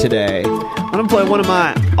Day today. I'm going to play one of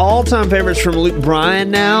my all-time favorites from Luke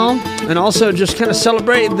Bryan now, and also just kind of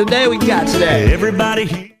celebrate the day we got today. Everybody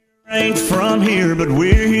here ain't from here, but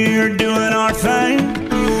we're here doing our thing.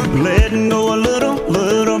 Letting go a little,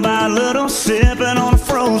 little by little, sipping on a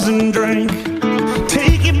frozen drink.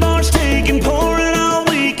 Tiki bars taking, pouring all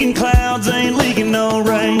week, and clouds ain't leaking no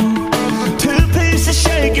rain. Two pieces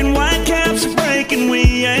shaking, white caps are breaking,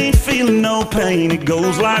 we ain't feeling no pain. It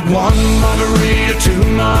goes like one margarita, two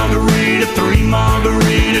margarita, three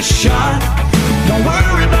margarita shot. Don't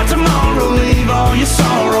worry about tomorrow, leave all your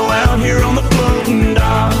sorrow out here on the floating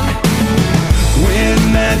dock.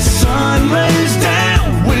 When that sun lays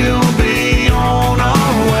down, we'll be on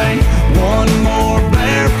our way. One more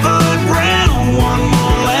barefoot round, one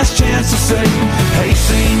more last chance to say, hey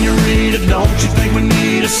senorita, don't you think we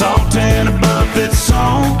need a salt and a buffet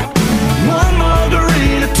song? One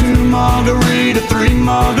margarita, two margarita, three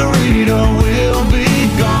margarita, we'll be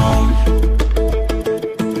gone.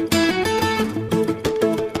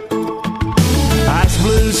 Ice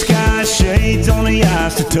blue sky, shades on the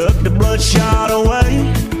ice to tuck the bloodshot away.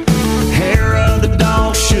 Hair of the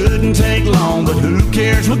dog shouldn't take long, but who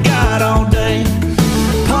cares, we got all day.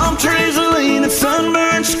 Palm trees are leaning,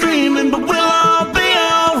 sunburned screaming, but we'll all be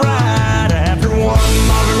alright. After one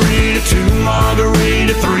margarita, two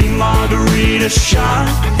margarita, three margarita shot.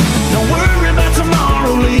 Don't worry about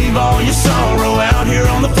tomorrow, leave all your sorrow out here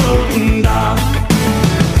on the floating dock.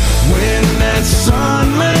 When that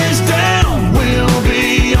sun lays down, we'll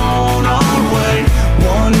be on our way.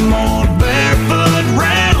 One more barefoot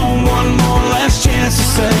round, one more last chance to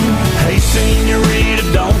say, hey senorita,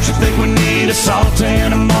 don't you think we need a salt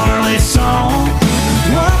and a Marley song?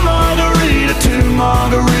 One margarita, two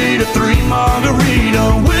margarita, three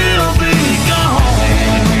margarita, we'll be gone.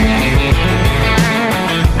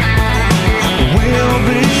 We'll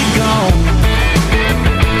be gone.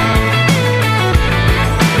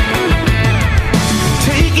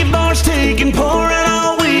 Tiki bars taking, pouring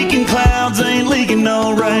all week, and clouds ain't leaking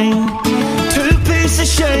no rain. Two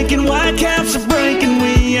pieces shaking, white caps are breaking,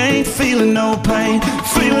 we ain't feeling no pain,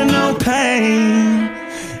 feeling no pain.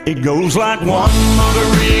 It goes like one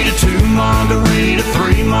margarita, two margarita,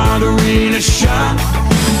 three margarita shot.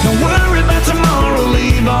 Don't worry about tomorrow,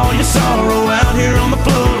 leave all your sorrow out here on the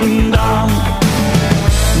floating dock.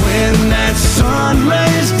 When that sun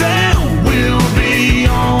lays down, we'll be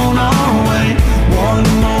on our way. One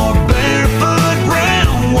more barefoot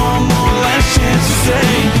round, one more last chance to say,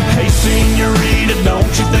 hey senorita, don't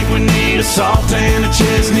you think we need a salt and a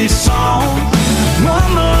Chesney song? One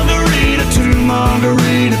margarita, two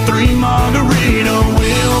margarita, three margarita,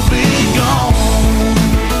 we'll be gone.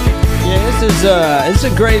 Yeah, this is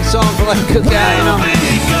a great song for like a cookout, you know. We'll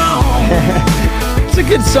be gone. It's a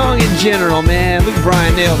good song in general, man. Luke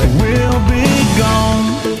Bryan nailed it. We'll be gone.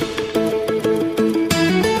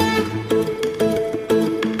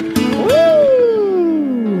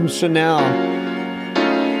 Woo! So now,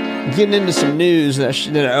 getting into some news that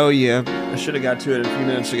I owe you. I should have got to it a few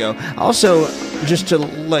minutes ago. Also, just to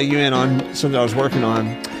let you in on something I was working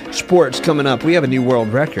on, sports coming up. We have a new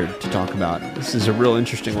world record to talk about. This is a real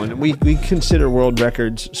interesting one. We consider world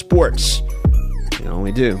records sports. You know,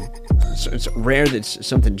 we do. It's rare that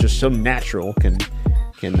something just so natural can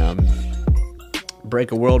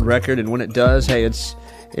break a world record, and when it does, hey, it's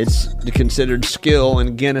It's considered skill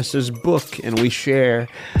in Guinness's book, and we share.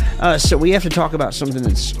 So we have to talk about something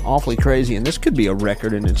that's awfully crazy, and this could be a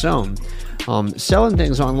record in its own. Selling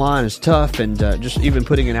things online is tough, and just even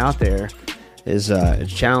putting it out there is a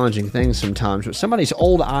challenging thing sometimes. But somebody's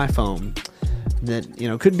old iPhone that,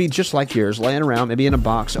 could be just like yours, laying around, maybe in a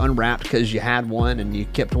box, unwrapped because you had one and you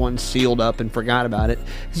kept one sealed up and forgot about it.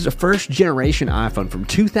 This is a first-generation iPhone from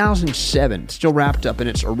 2007, still wrapped up in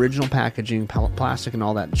its original packaging, plastic and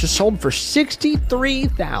all that. Just sold for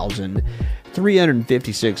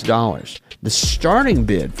 $63,356. The starting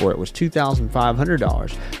bid for it was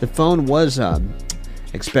 $2,500. The phone was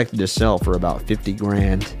expected to sell for about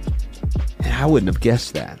 $50,000. And I wouldn't have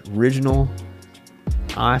guessed that. Original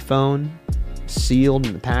iPhone, sealed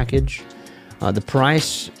in the package. The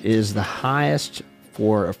price is the highest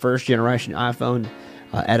for a first generation iPhone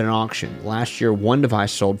at an auction. Last year, one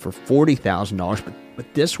device sold for $40,000,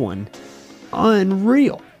 but this one,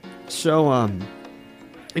 unreal. So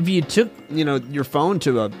if you took your phone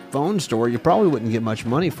to a phone store, you probably wouldn't get much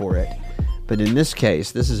money for it. But in this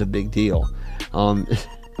case, this is a big deal.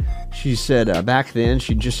 She said back then,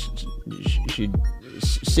 she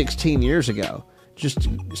 16 years ago, just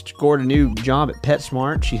scored a new job at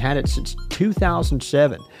PetSmart. She had it since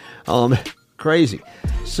 2007. Crazy.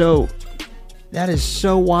 So that is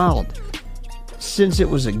so wild. Since it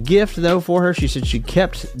was a gift, though, for her, she said she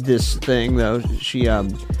kept this thing, though. She had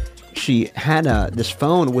this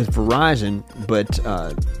phone with Verizon, but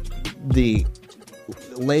the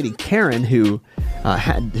lady Karen who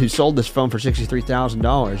sold this phone for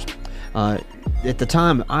 $63,000. At the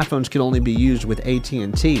time, iPhones could only be used with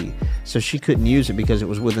AT&T, so she couldn't use it because it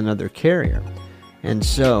was with another carrier. And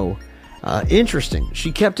so, interesting.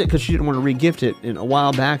 She kept it because she didn't want to re-gift it. And a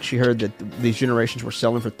while back, she heard that these generations were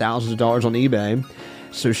selling for thousands of dollars on eBay.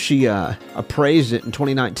 So she appraised it in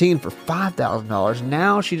 2019 for $5,000.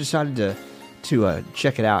 Now she decided to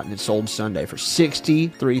check it out, and it sold Sunday for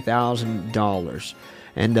 $63,000.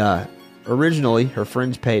 And originally, her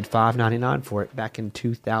friends paid $599 for it back in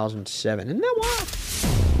 2007. Isn't that wild?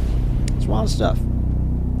 It's wild stuff.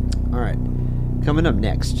 All right, coming up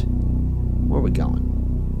next, where are we going?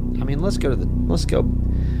 I mean, let's go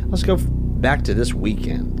back to this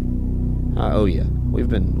weekend. Oh yeah, we've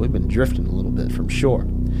been drifting a little bit from shore.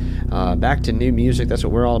 Back to new music. That's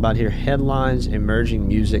what we're all about here. Headlines, emerging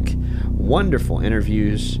music, wonderful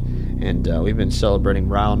interviews. And we've been celebrating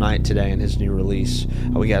Ryle Knight today and his new release.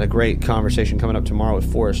 We got a great conversation coming up tomorrow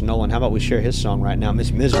with Forrest Nolan. How about we share his song right now,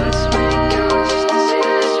 Miss Misery?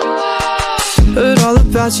 Heard all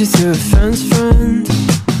about you through a friend's friend.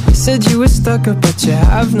 Said you were stuck up, but you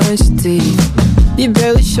have nice teeth. You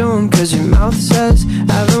barely show 'em 'cause your mouth says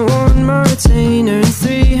haven't worn my retainer in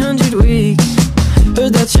 300 weeks.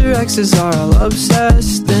 Heard that your exes are all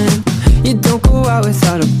obsessed, and you don't go out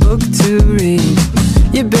without a book to read.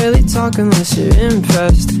 You barely talk unless you're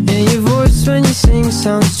impressed, and your voice when you sing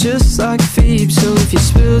sounds just like Phoebe. So if you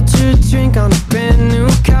spilled your drink on a brand new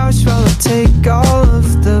couch, well, I'll take all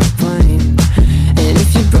of the blame. And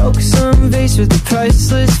if you broke some vase with a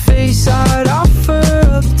priceless face, I'd offer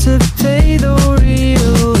up to pay, though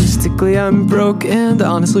realistically I'm broke, and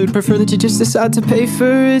honestly would prefer that you just decide to pay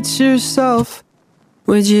for it yourself.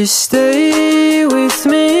 Would you stay with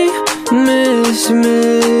me, Miss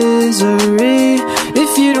Misery?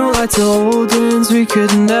 If you don't like to hold hands, we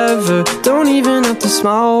could never. Don't even have to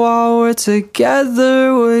smile while we're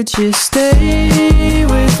together. Would you stay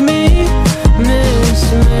with me,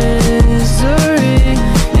 Miss Misery?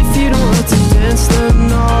 If you don't like to dance,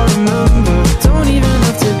 then I'll remember. Don't even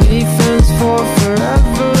have to be friends for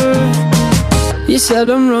forever. You said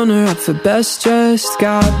I'm runner-up for best dressed.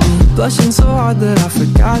 Got me blushing so hard that I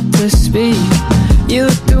forgot to speak. You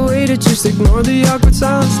looked away to just ignore the awkward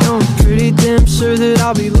silence. Now I'm pretty damn sure that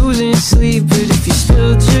I'll be losing sleep. But if you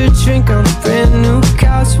spilled your drink on a brand new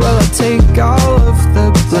couch, well, I'll take all of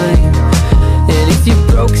the blame. And if you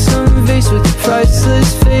broke some vase with a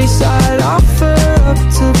priceless face, I'd offer up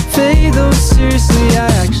to pay, though seriously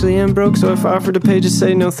I actually am broke. So if I offer to pay, just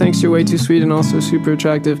say no thanks, you're way too sweet and also super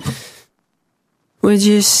attractive. Would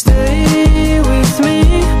you stay with me,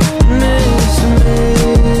 Miss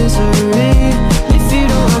Misery? If you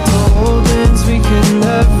don't have to hold hands, we could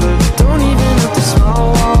never. Don't even have to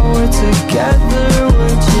smile while we're together.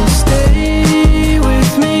 Would you stay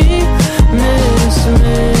with me, Miss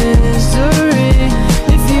Misery?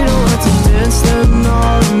 If you don't have to dance, then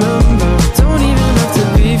I'll remember. Don't even have to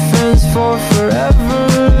be friends for forever.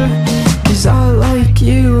 'Cause I like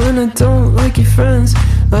you and I don't like your friends.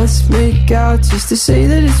 Let's make out just to say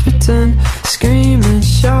that it's pretend. Scream and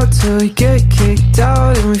shout till we get kicked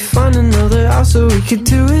out, and we find another house so we could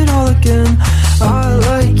do it all again. I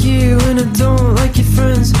like you and I don't like your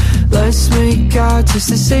friends. Let's make out just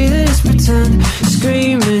to say that it's pretend.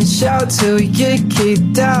 Scream and shout till we get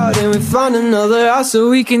kicked out, and we find another house so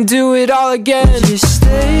we can do it all again. Just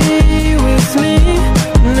stay with me,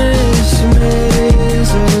 Miss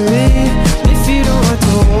Misery. If you don't like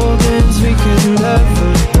to hold hands, we could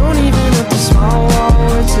never. Don't even have to smile while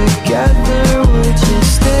we're together. Would you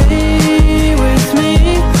stay with me,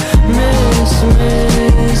 Miss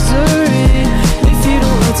Misery? If you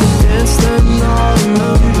don't like to dance, then I'll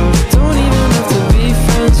remember. Don't even have to be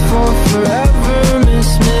friends for forever, Miss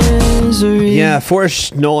Misery. Yeah,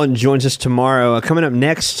 Forrest Nolan joins us tomorrow. Coming up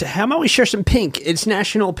next, how about we share some Pink? It's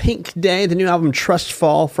National Pink Day. The new album Trust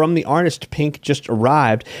Fall from the artist Pink just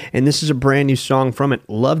arrived, and this is a brand new song from it.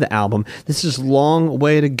 Love the album. This is Long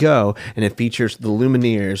Way to Go, and it features the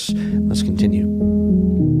Lumineers. Let's continue.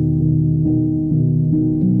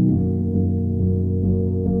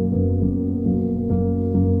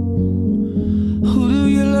 Who do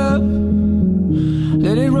you love?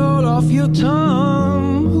 Let it roll off your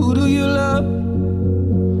tongue. Who do you love?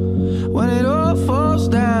 When it all falls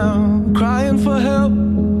down, crying for help,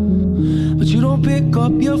 but you don't pick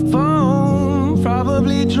up your phone,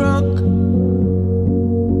 probably drunk.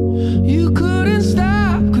 You couldn't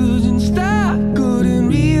stop, couldn't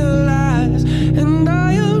realize, and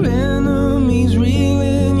all your enemies real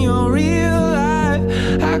in your real life.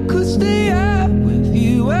 I could stay up with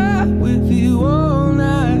you all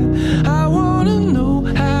night. I wanna know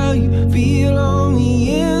how you feel on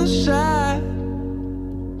the inside.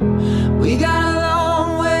 We got a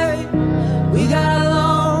long way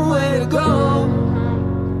to go.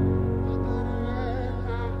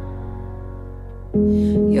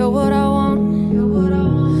 You're what I want.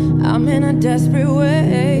 I'm in a desperate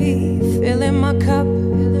way, filling my cup,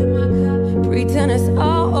 pretend it's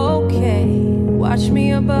all okay. Watch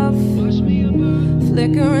me above,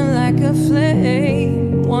 flickering like a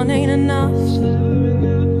flame. One ain't enough.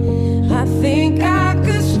 I think I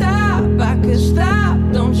could stop.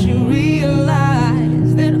 Don't you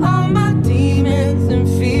realize that all my demons and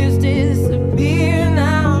fears disappear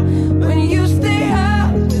now when you stay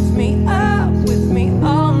up with me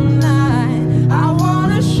all night? I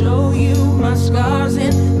wanna show you my scars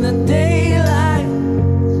in the daylight.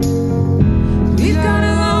 We've got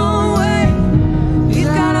a long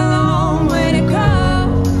way to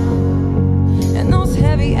go, and those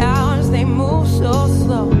heavy hours, they move so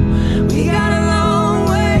slow. We got a long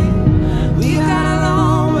way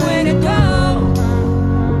to go.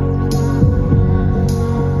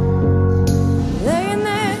 Laying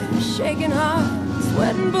there, shaking hard,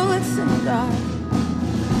 sweating bullets in the dark.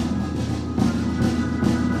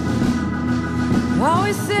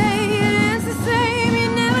 Always say it is the same. You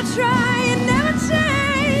never try, you never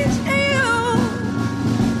change. You.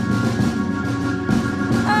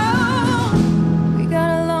 Oh, we got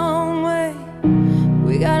a long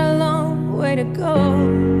way to go.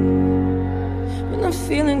 When the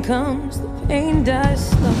feeling comes, the pain dies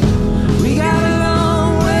slow. We got a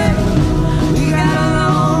long way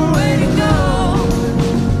to go.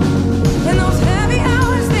 And those heavy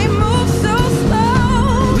hours, they move so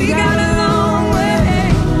slow. We got a long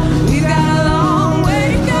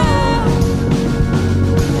way to go.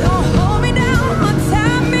 Don't hold me down or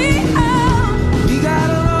tie me up. We got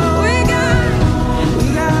a long we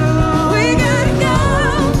gotta go.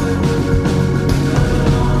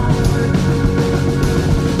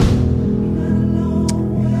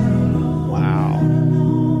 Wow.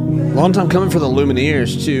 Long time coming for the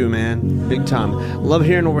Lumineers, too, man. Big time. Love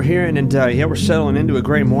hearing what we're hearing, and yeah, we're settling into a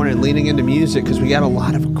great morning, leaning into music, because we got a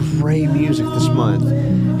lot of great music this month,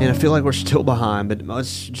 and I feel like we're still behind, but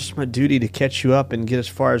it's just my duty to catch you up and get as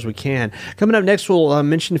far as we can. Coming up next, we'll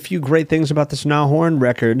mention a few great things about this Niall Horan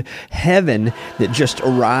record, Heaven, that just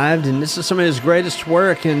arrived, and this is some of his greatest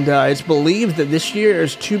work, and it's believed that this year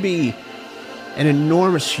is to be an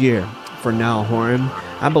enormous year for Niall Horan.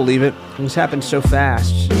 I believe it. Things happen so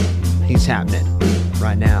fast. He's happening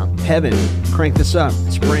right now. Heaven, crank this up.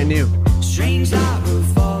 It's brand new. Strange light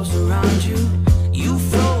falls around you. You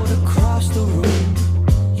float across the room.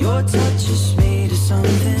 Your touch is made of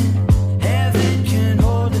something heaven can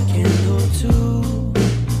hold a candle to.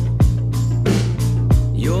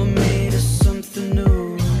 You're made of something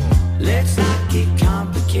new. Let's not get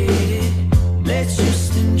complicated. Let's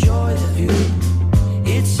just enjoy the view.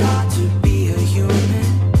 It's hard to be a human.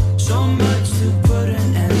 So much to put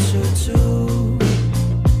an answer to.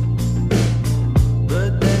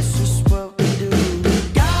 But that's just what we do.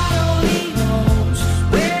 God only knows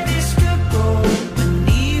where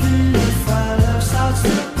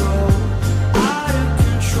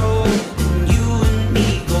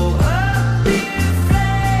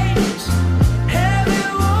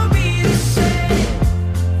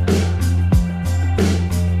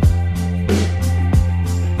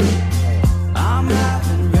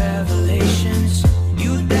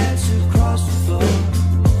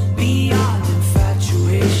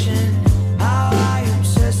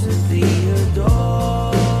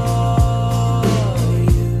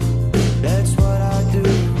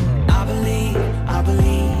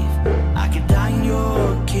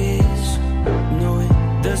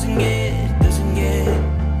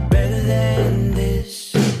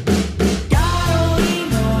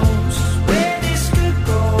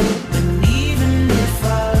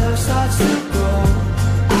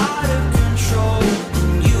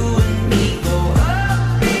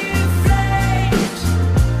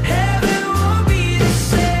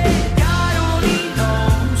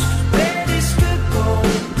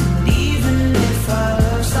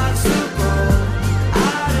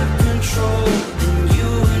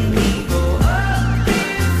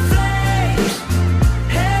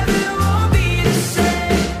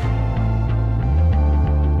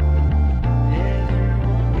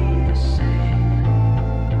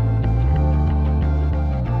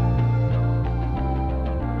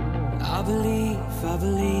I believe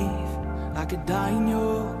I could die in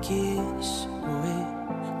your kiss. Oh,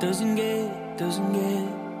 it doesn't get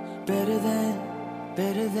better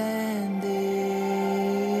than this.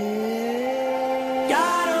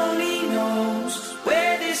 God only knows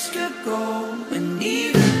where this could go, and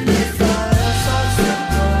even if our love starts to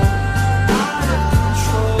go out of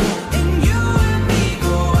control, and you and me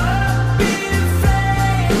go up in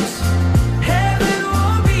flames, heaven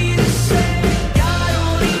won't be the same. God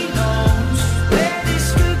only knows where this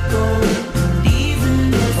could go, and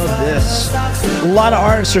even if our love starts to A lot of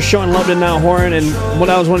artists are showing love to Niall Horan, and what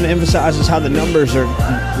I was wanting to emphasize is how the numbers are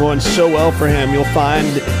going so well for him. You'll find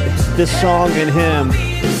this song and him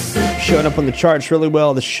showing up on the charts really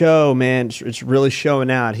well. The show, man, it's really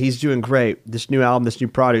showing out. He's doing great. This new album, this new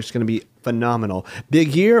product is going to be phenomenal.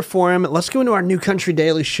 Big year for him. Let's go into our New Country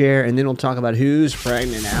Daily Share, and then we'll talk about who's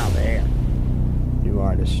pregnant out there. New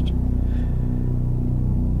artist.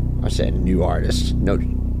 I said new artist. No,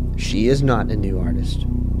 she is not a new artist.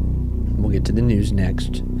 We'll get to the news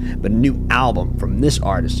next. But a new album from this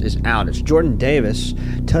artist is out. It's Jordan Davis.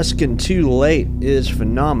 Tuscan Too Late is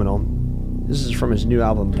phenomenal. This is from his new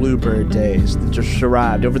album, Bluebird Days, that just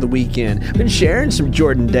arrived over the weekend. Been sharing some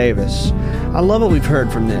Jordan Davis. I love what we've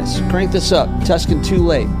heard from this. Crank this up. Tuscan Too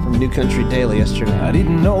Late from New Country Daily yesterday. I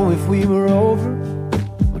didn't know if we were over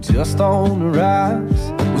or just on the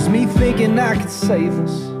rise. Was me thinking I could save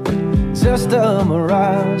us? Just a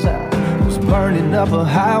mirage. I was burning up a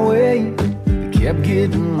highway that kept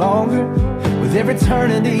getting longer with every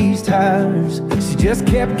turn of these tires. She just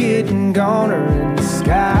kept getting goner, and the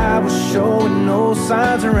sky was showing no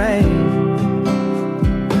signs of rain.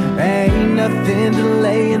 Ain't nothing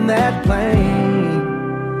delaying that plane.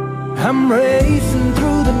 I'm racing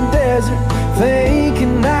through the desert,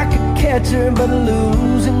 thinking I could catch her, but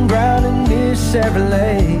losing ground in this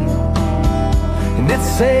Chevrolet. And it's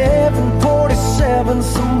 7:47,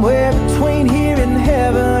 somewhere between here and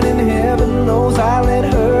heaven knows I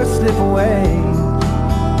let her slip away.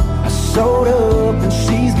 I showed up and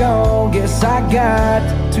she's gone, guess I got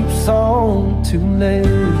to Tucson too late.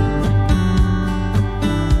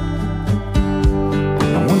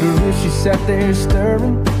 I wonder if she sat there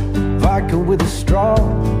stirring vodka with a straw.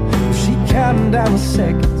 Was she counting down the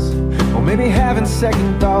seconds, or maybe having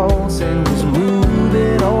second thoughts, and was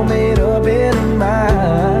moving all made up in her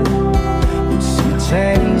mind? Would she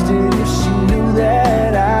changed it if she knew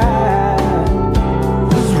that I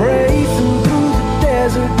was racing through the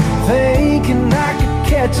desert, thinking I could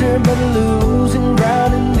catch her, but losing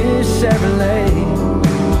ground in this Chevrolet?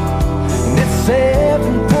 And it's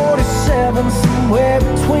 7:47, somewhere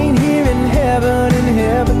between here and heaven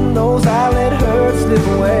knows I let her slip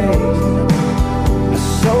away. I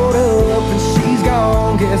showed up and she's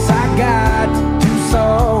gone, guess I got to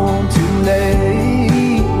Tucson too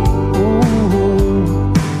late.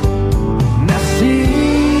 Ooh. Now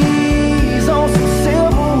she's on some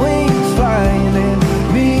silver wings flying, and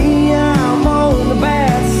me, I'm on the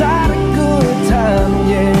bad side of good time,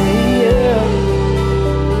 yeah.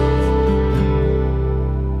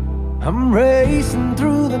 I'm racing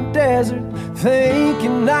through the desert,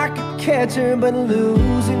 thinking I could catch her, but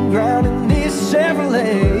losing ground in this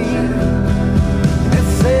Chevrolet.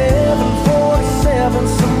 It's 7:47,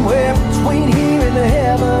 somewhere between here and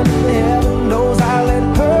heaven knows I let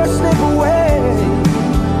her slip away.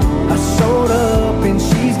 I showed up and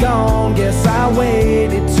she's gone, guess I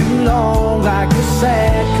waited too long, like a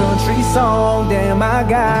sad country song. Damn, I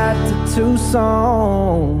got to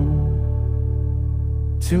Tucson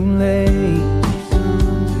too late.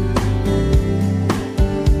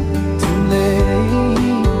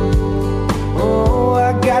 Oh,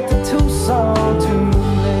 I got the Tucson too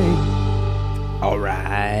late. All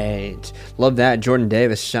right. Love that. Jordan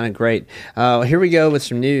Davis sounded great. Here we go with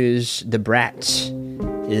some news. The Brat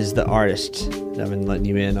is the artist that I've been letting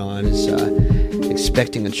you in on. Is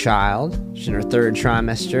expecting a child. She's in her third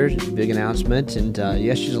trimester. Big announcement. And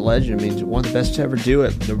yes, she's a legend. I mean, one of the best to ever do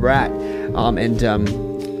it. The Brat.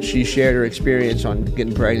 She shared her experience on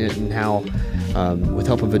getting pregnant and how, with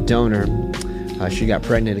help of a donor, she got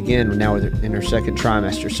pregnant again, now in her second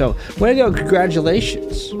trimester. So, way to go.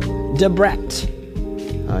 Congratulations. Da Brat.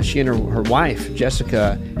 She and her wife,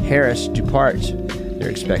 Jessica Harris Dupart, they're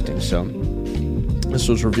expecting. So, this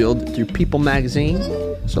was revealed through People magazine.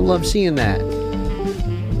 So, love seeing that.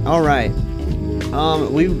 All right.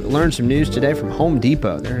 We learned some news today from Home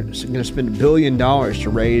Depot. They're going to spend $1 billion to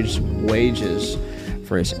raise wages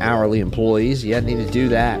for its hourly employees. Yeah, they need to do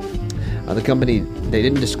that. The company, they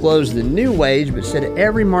didn't disclose the new wage, but said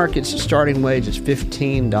every market's starting wage is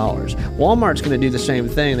 $15. Walmart's going to do the same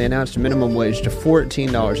thing. They announced a minimum wage to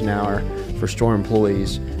 $14 an hour for store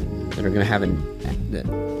employees. that are going to have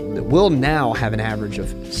that will now have an average of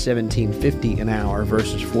 $17.50 an hour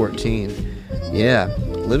versus $14. Yeah,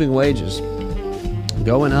 living wages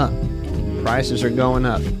going up. Prices are going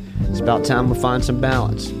up. It's about time we find some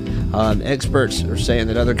balance. Experts are saying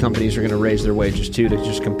that other companies are going to raise their wages too to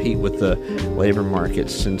just compete with the labor market,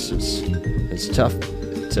 since it's tough.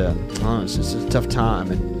 It's a tough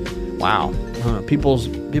time, and wow, people's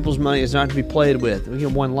money is not to be played with. We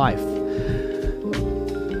get one life.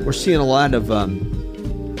 We're seeing a lot of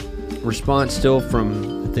response still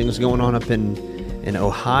from things going on up in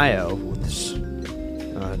Ohio with this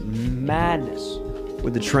madness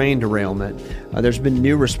with the train derailment. There's been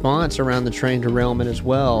new response around the train derailment as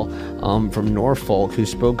well from Norfolk, who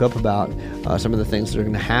spoke up about some of the things that are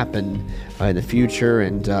going to happen in the future,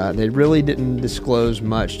 and they really didn't disclose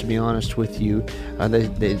much, to be honest with you.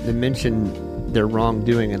 They mentioned their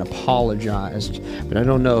wrongdoing and apologized, but I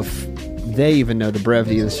don't know if they even know the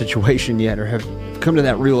brevity of the situation yet, or have come to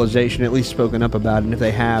that realization, at least spoken up about it, and if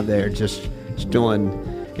they have, they're just still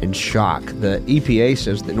in shock. The EPA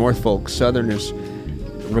says that Norfolk Southern is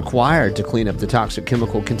required to clean up the toxic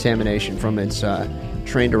chemical contamination from its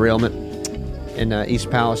train derailment in East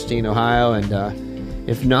Palestine, Ohio, and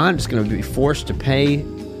if not, it's going to be forced to pay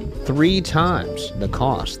 3 times the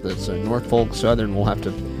cost. That's Norfolk Southern will have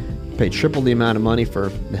to pay triple the amount of money for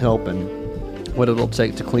the help and what it'll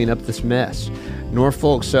take to clean up this mess.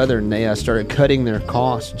 Norfolk Southern, they started cutting their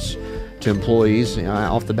costs to employees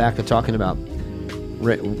off the back of talking about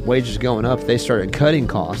wages going up. They started cutting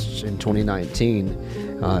costs in 2019.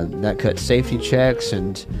 That cut safety checks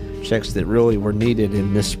and checks that really were needed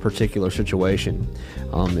in this particular situation.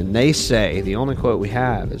 And they say, the only quote we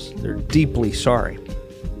have is, they're deeply sorry.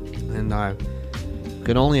 And I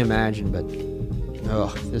could only imagine, but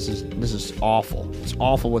this is awful. It's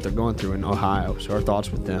awful what they're going through in Ohio, so our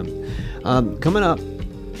thoughts with them. Coming up,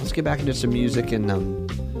 let's get back into some music, and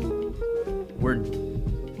we're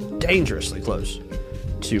dangerously close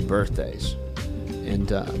to birthdays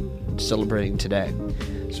and celebrating today.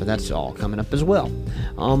 So that's all coming up as well.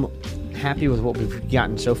 Happy with what we've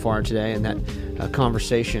gotten so far today, and that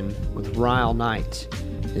conversation with Ryle Knight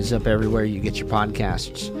is up everywhere you get your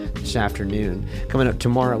podcasts this afternoon. Coming up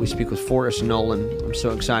tomorrow, we speak with Forrest Nolan. I'm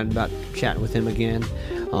so excited about chatting with him again.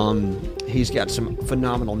 He's got some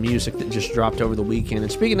phenomenal music that just dropped over the weekend.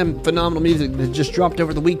 And speaking of phenomenal music that just dropped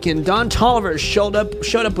over the weekend, Don Toliver showed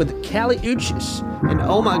up with Kali Uchis. And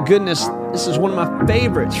oh my goodness, this is one of my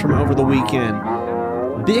favorites from over the weekend.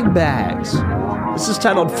 Big Bags. This is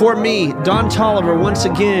titled For Me. Don Toliver once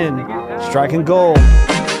again striking gold.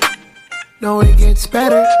 No, it gets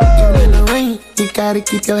better. Even in the rain, you gotta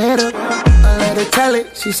keep your head up. I let her tell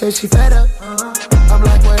it, she said she fed up. I'm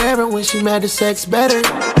like whatever, when she mad the sex better.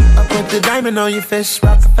 I put the diamond on your fist,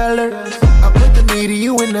 Rockefeller. I put the me to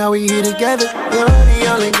you and now we here together. You're the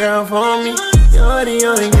only girl for me. You're the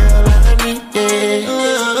only girl I need, yeah. You're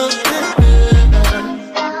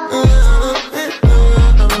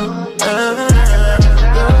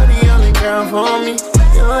the only girl for me.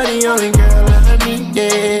 You're the only girl I need,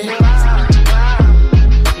 yeah.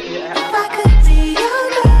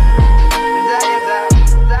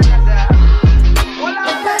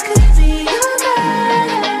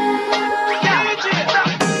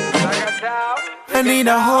 I need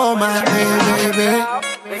to hold my baby.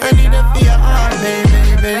 I need to feel your heart,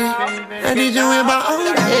 baby. I need you in my own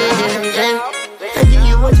head. I give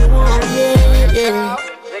you what you want, yeah.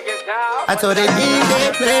 I told the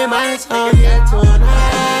DJ play my song, yeah,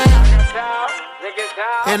 tonight.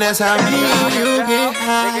 And that's how me and you get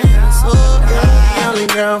high. So you're the only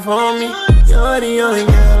girl for me. You're the only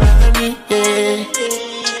girl I need, yeah.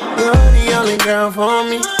 You're the only girl for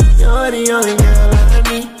me. You're the only girl I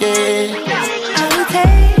need, yeah.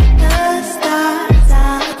 Take the stars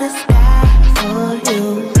out of the sky for you.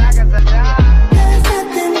 There's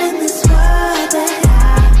nothing in this world that I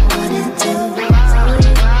wouldn't do.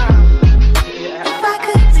 If I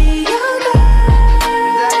could be your girl, if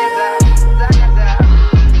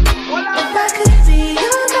I could be your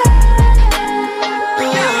girl.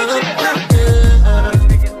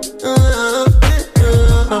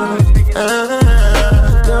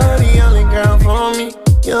 You're the only girl for me.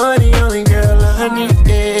 You're the only girl.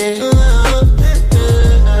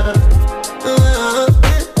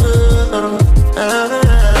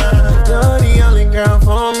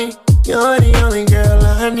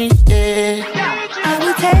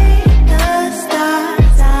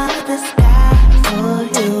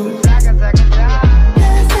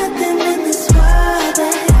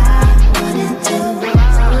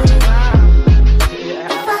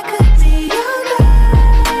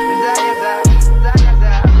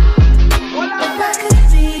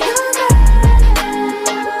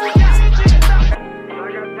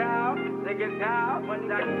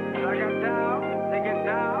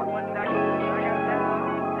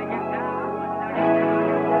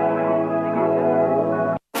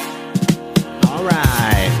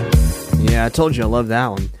 Yeah, I told you I love that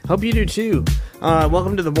one. Hope you do too.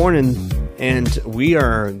 Welcome to the morning, and we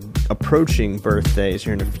are approaching birthdays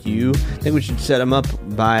here in a few. I think we should set them up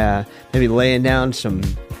by maybe laying down some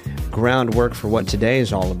groundwork for what today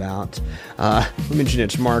is all about. We mentioned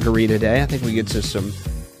it's Margarita Day. I think we get to some...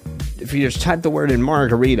 If you just type the word in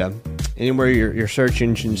Margarita, anywhere your search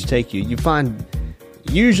engines take you, you find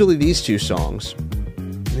usually these two songs.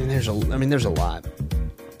 There's a lot.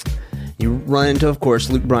 You run into, of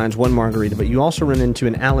course, Luke Bryan's One Margarita, but you also run into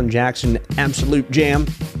an Alan Jackson absolute jam.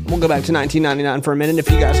 We'll go back to 1999 for a minute if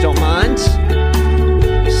you guys don't mind.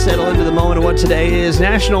 Settle into the moment of what today is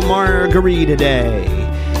National Margarita Day.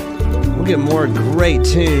 We'll get more great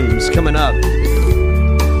tunes coming up.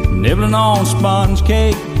 Nibbling on sponge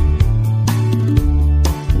cake,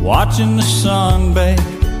 watching the sun bake.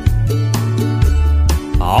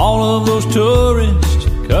 All of those tourists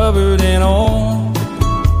covered in oil,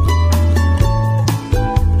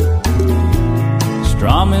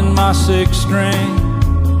 strumming my sixth string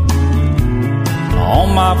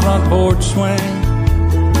on my front porch swing.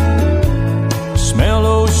 Smell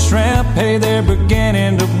those shrimp, hey, they're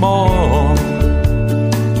beginning to boil.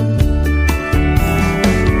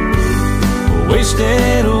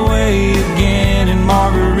 Wasted away again in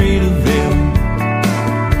Margaritaville,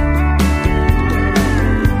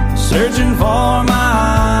 searching for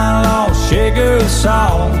my lost shaker of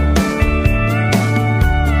salt.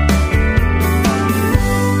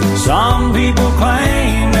 Some people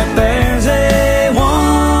claim that there's a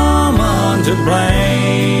woman to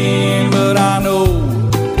blame, but I know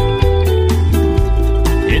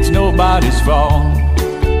it's nobody's fault.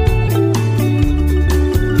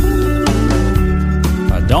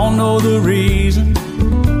 I don't know the reason,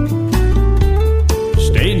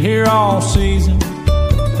 stayed here all season.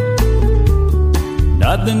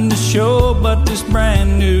 Nothing to show but this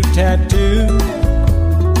brand new tattoo.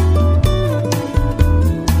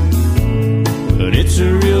 But it's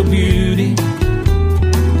a real beauty,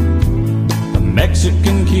 a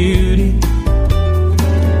Mexican cutie.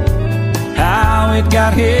 How it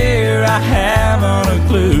got here, I haven't a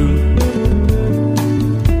clue.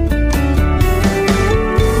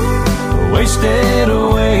 Wasted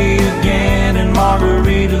away again in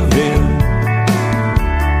Margaritaville,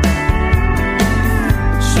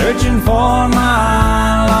 searching for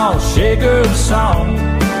my lost shaker of salt.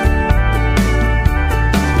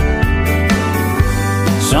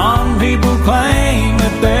 Some people claim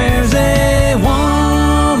that there's a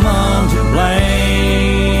woman to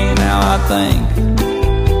blame. Now I think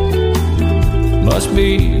must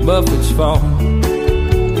be Buffett's fault.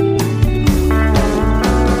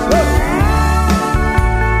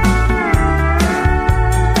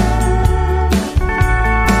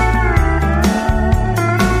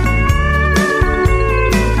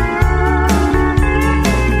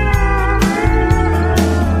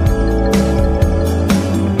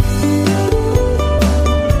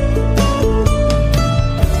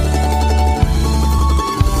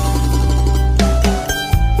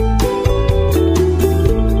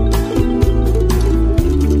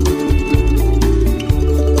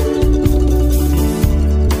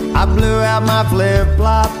 My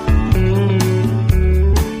flip-flop,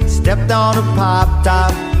 stepped on a pop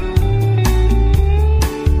top,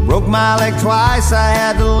 broke my leg twice, I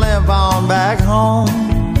had to limp on back home.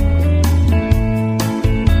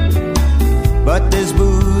 But there's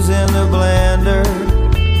booze in the blender,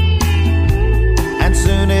 and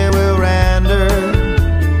soon it will render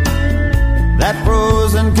that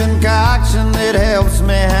frozen concoction that helps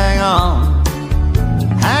me hang on,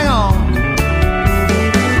 hang on.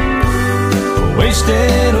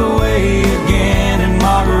 Wasted away again in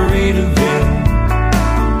Margaritaville,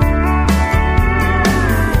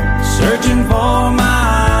 searching for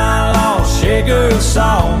my lost shaker of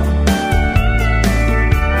salt.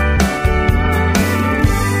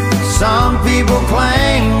 Some people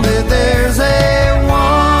claim that there's a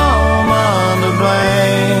woman to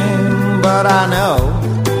blame, but I know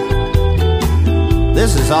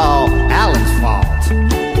this is all Alan's fault.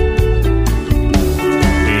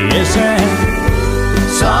 Yes, and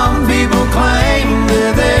some people claim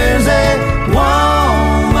that there's a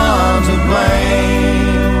woman to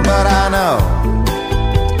blame, but I know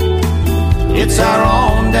it's our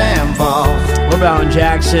own damn fault. What about Alan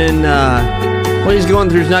Jackson? What he's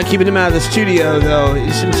going through is not keeping him out of the studio, though.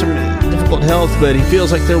 He's in some difficult health, but he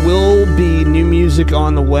feels like there will be new music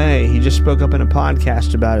on the way. He just spoke up in a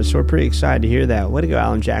podcast about it, so we're pretty excited to hear that. Way to go,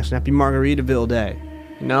 Alan Jackson. Happy Margaritaville Day.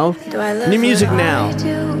 You know? New music now.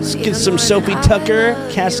 Let's get some Sophie Tucker,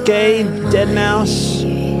 Cascade,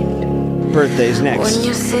 Deadmau5. Birthdays next. When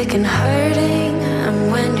you're sick and hurting,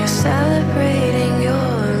 and when you're celebrating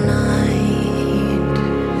your night.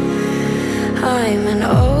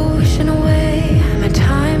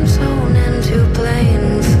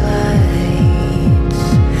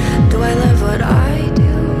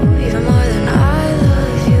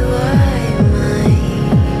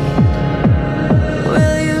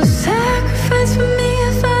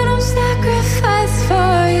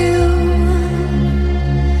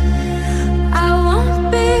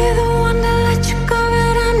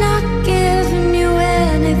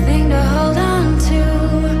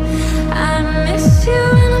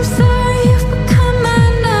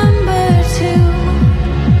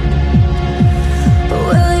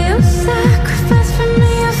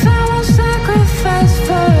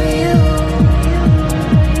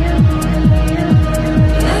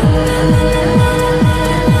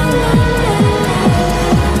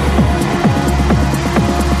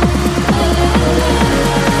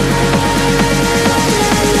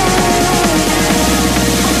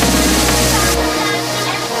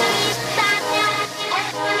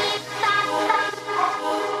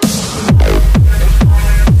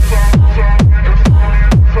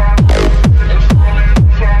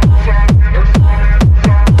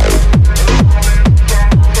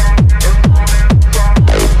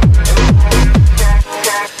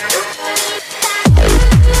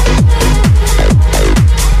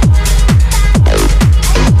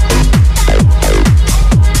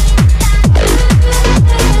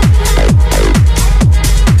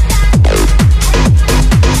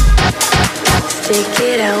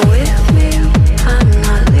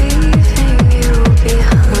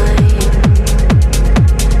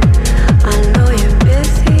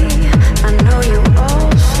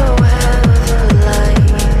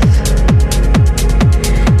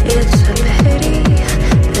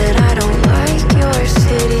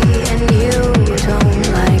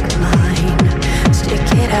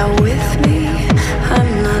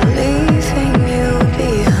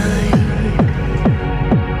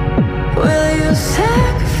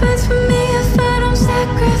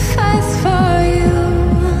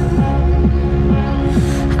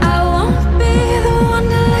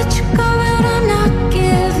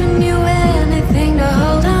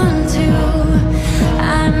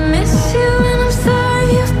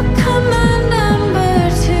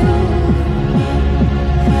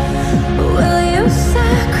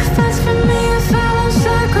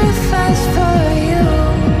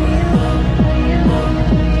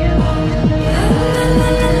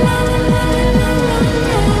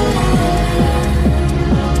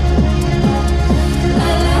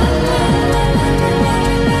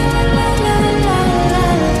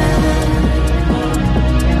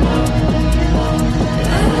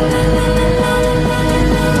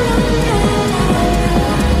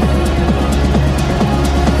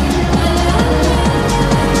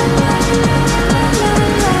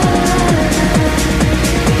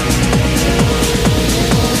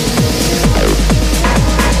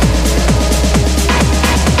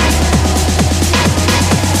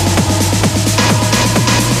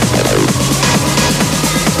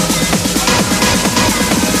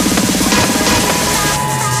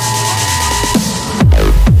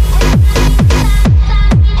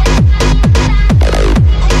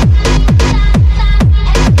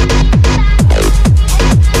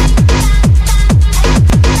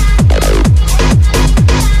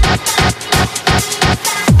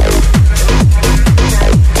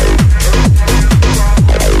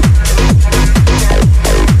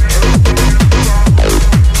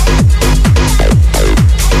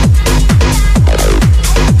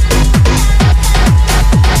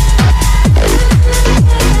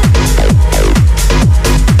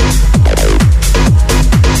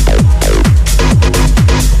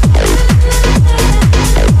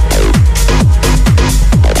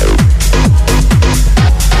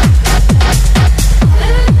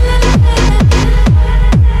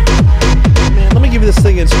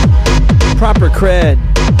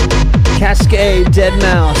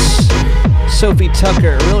 Deadmau5, Sophie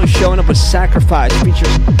Tucker, really showing up with Sacrifice. Features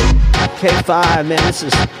K5, man, this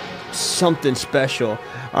is something special.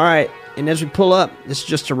 All right, and as we pull up, this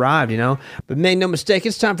just arrived, you know. But make no mistake,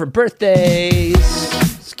 it's time for birthdays.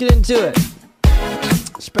 Let's get into it.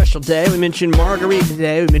 Special day. We mentioned Marguerite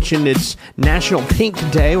today. We mentioned it's National Pink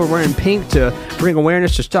Day. We're wearing pink to bring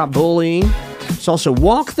awareness to stop bullying. It's also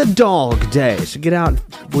Walk the Dog Day. So get out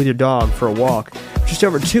with your dog for a walk. Just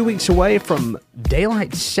over 2 weeks away from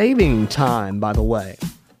daylight saving time, by the way.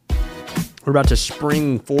 We're about to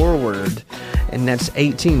spring forward, and that's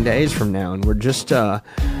 18 days from now. And we're just a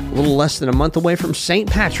little less than a month away from St.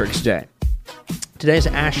 Patrick's Day. Today's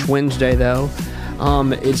Ash Wednesday, though.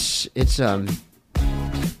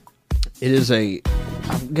 It is I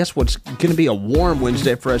guess what's going to be a warm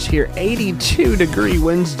Wednesday for us here. 82-degree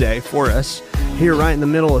Wednesday for us here right in the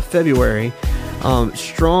middle of February.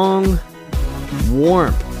 Strong,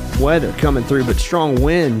 warm weather coming through, but strong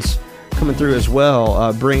winds coming through as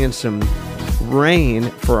well, bringing some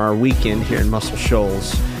rain for our weekend here in Muscle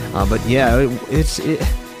Shoals. But yeah,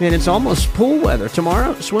 it's almost pool weather.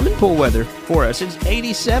 Tomorrow, swimming pool weather for us. It's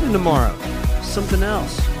 87 tomorrow. Something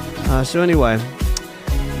else. So anyway,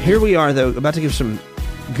 here we are, though, about to give some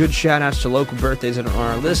good shout-outs to local birthdays that are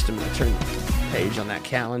on our list. I'm going to turn the page on that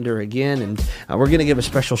calendar again, and we're going to give a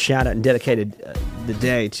special shout-out and dedicated the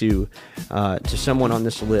day to someone on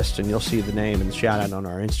this list, and you'll see the name and the shout-out on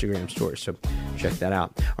our Instagram story, so check that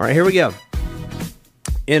out. All right, here we go.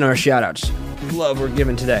 In our shout-outs, love we're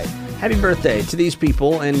giving today. Happy birthday to these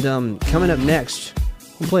people, and coming up next,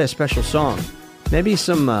 we'll play a special song. Maybe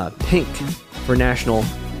some Pink for National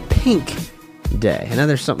Pink Day. And then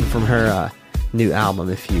there's something from her new album,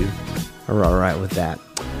 if you are all right with that.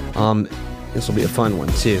 This will be a fun one,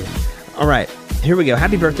 too. All right, here we go.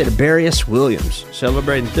 Happy birthday to Barius Williams,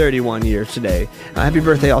 celebrating 31 years today. Happy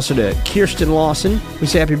birthday also to Kirsten Lawson. We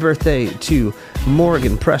say happy birthday to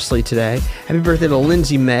Morgan Presley today. Happy birthday to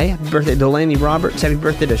Lindsay May. Happy birthday to Delaney Roberts. Happy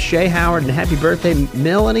birthday to Shay Howard. And happy birthday,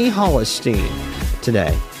 Melanie Hollenstein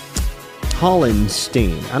today.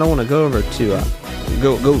 Hollenstein. I don't want to go over to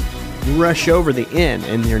go rush over the N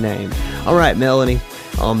in your name. All right, Melanie.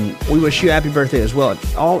 We wish you happy birthday as well.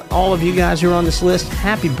 All of you guys who are on this list,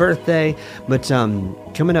 happy birthday. But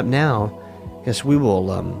coming up now, I guess we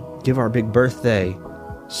will give our big birthday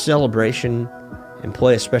celebration and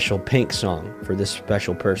play a special Pink song for this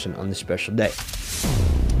special person on this special day.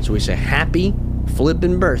 So we say happy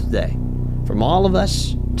flippin' birthday from all of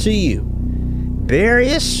us to you,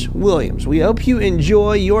 Barius Williams. We hope you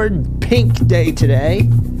enjoy your Pink Day today.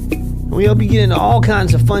 We hope you get into all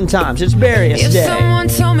kinds of fun times. It's Barius Day. If someone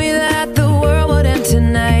told me that the world would end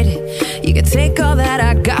tonight, you could take all that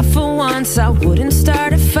I got for once, I wouldn't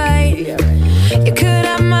start a fight. You could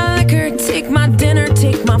have my liquor, take my dinner,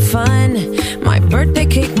 take my fun, my birthday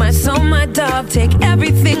cake, my soul, my dog, take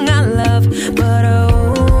everything I love. But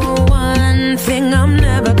oh, one thing I'm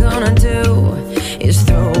never gonna do is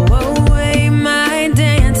throw away my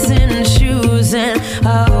dancing shoes. And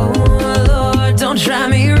oh Lord, don't try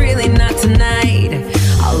me, really not tonight.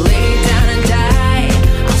 I'll lay down and die,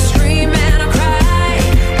 I'll scream and I'll cry.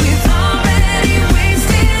 We've already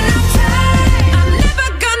wasted enough time. I'm never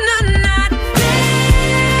gonna not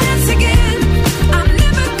dance again. I'm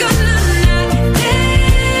never gonna not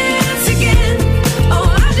dance again. Oh,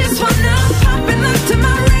 I just wanna pop and look to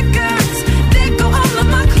my records. They go all of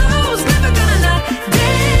my clothes. Never gonna not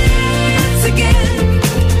dance again.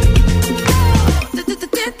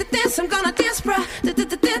 Dance, I'm gonna dance, bruh.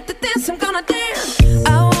 Dance, I'm gonna dance.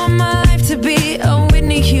 I want my life to be a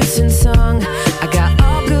Whitney Houston song. I got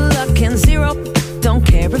all good luck and zero, don't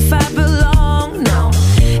care if I belong, no.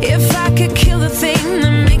 If I could kill the thing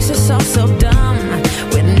that makes us all so dumb,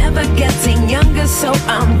 we're never getting younger, so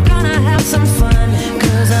I'm gonna have some fun.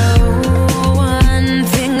 Cause oh, one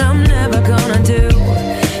thing I'm never gonna do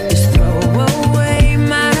is throw away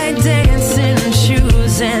my dancing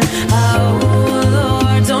shoes. And oh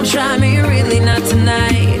Lord, don't try me, really not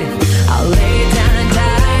tonight. I'll lay down and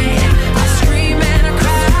die, I'll scream and I'll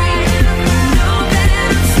cry. No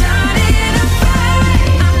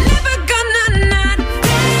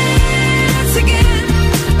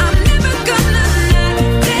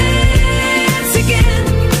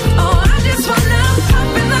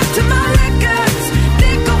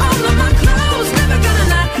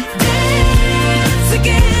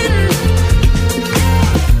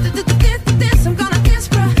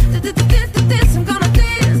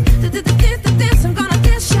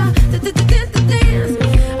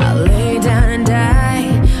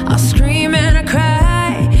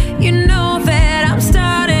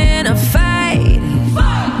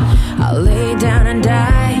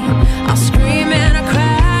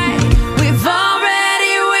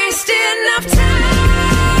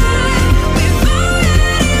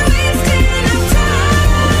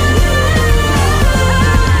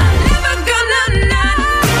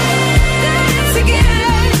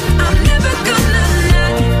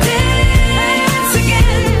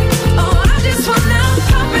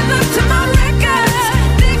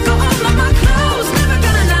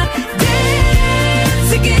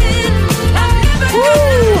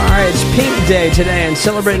Day today and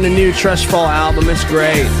celebrating the new Trustfall album. It's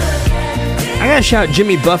great. I gotta shout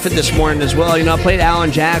Jimmy Buffett this morning as well. You know, I played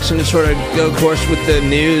Alan Jackson to sort of go, of course, with the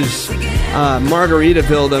news.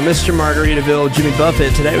 Margaritaville, though, Mr. Margaritaville, Jimmy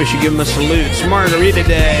Buffett. Today we should give him a salute. It's Margarita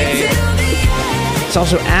Day. It's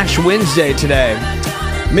also Ash Wednesday today.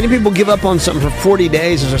 Many people give up on something for 40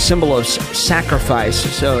 days as a symbol of sacrifice.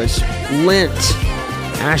 So it's Lent.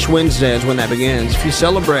 Ash Wednesday is when that begins. If you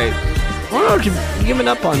celebrate, I don't know if you've given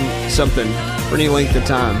up on something for any length of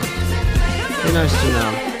time. Be nice to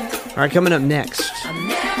know. All right, coming up next.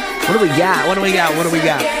 What do we got? What do we got? What do we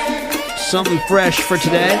got? Something fresh for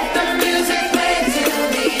today.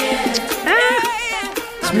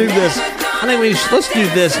 Let's move this. I think let's do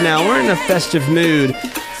this now. We're in a festive mood.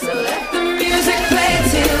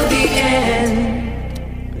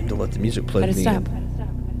 To let the music play to the end.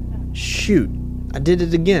 Shoot, I did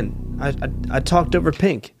it again. I talked over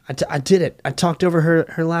Pink. I did it. I talked over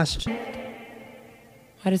her last.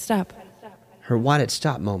 Why'd it stop? Her why'd it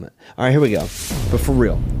stop moment. All right, here we go. But for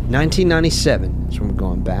real, 1997 is when we're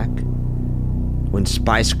going back. When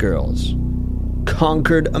Spice Girls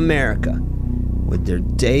conquered America with their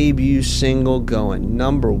debut single going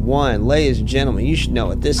 #1. Ladies and gentlemen, you should know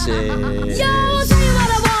what this is. Yo, I'll tell you what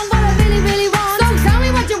I want, what I really, really want. So tell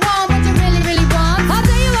me what you want, what you really, really want. I'll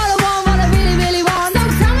tell you what I want, what I really, really want. So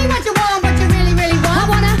tell me what you want, what you really, really want.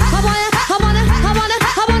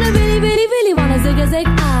 I wanna really, really, really wanna zig a zig.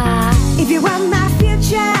 If you want my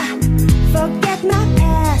future, forget my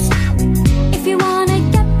past. If you wanna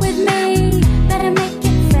get with me, better make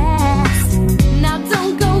it fast. Now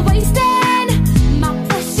don't go wasting my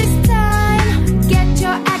precious time. Get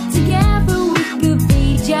your act together, we could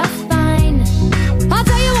be just fine. I'll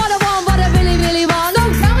tell you what I want, what I really, really want. So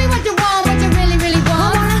tell me what you want, what you really, really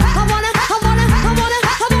want. I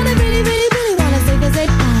wanna really, really, really wanna zig a zig.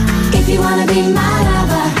 If you wanna be my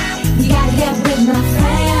lover, you gotta get with my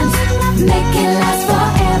friends. Make it last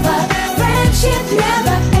forever. Friendship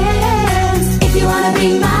never ends. If you wanna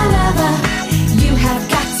be my lover, you have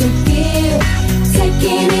got to give.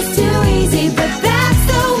 Taking is too easy, but that's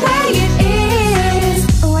the way it is.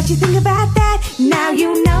 What you think about that? Now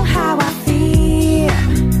you know how I feel.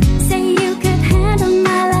 Say you could handle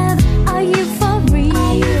my love. Are you for real?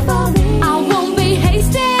 I won't be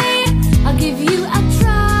hasty. I'll give you a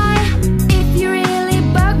try. If you really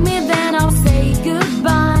bug me, then I'll say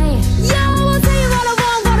goodbye. Yo, I'll tell you what I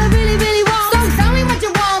want, what I really, really want. So tell me what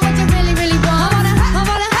you want, what you really, really want.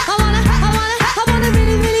 I wanna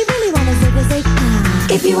really, really, really wanna zig a zig.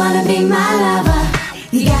 If you wanna be my lover,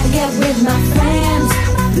 you gotta get with my friends.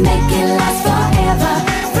 Make it last forever.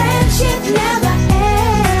 Friendship never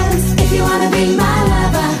ends. If you wanna be my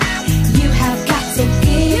lover, you have got to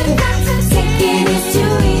give. Taking is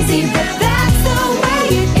too easy, but that's the way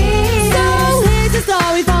it is. So here's the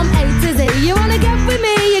story from A to Z. You wanna get with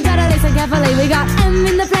me, you gotta listen carefully. We got M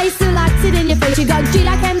in the place who likes it in your face. You got G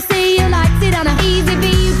like MC who likes it on a easy B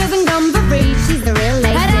who doesn't come for free. She's the real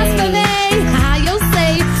lady. And as for me, how you'll say,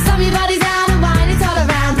 slam your body down and wine it all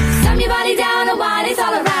around. Slam your body down and wine it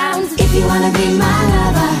all around. If you wanna be my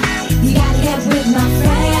lover, you gotta get with my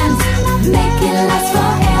friends. Make it last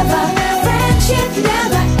forever. Friendship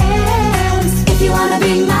never ends. If you wanna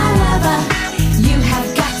be my lover, you have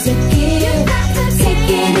got to give.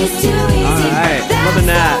 Taking is too easy. All right, loving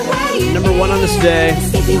that. #1 on this day.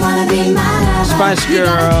 If you wanna be my lover, Spice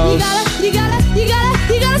Girls. You gotta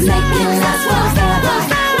make it last forever.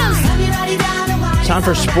 Time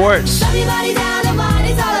for sports. Slam your body down and wine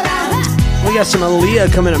it all around. We got some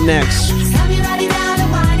Aaliyah coming up next. Slam your body down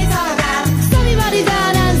and wine it all around. Slam your body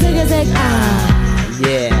down and zig a zig.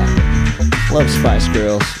 Yeah. Love Spice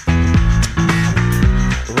Girls.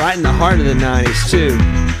 Right in the heart of the 90s, too.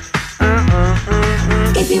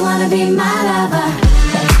 If you wanna be my lover.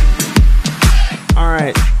 All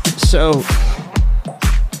right, so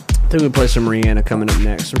I think we play some Rihanna coming up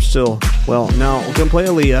next. No, we're going to play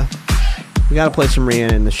Aaliyah. We got to play some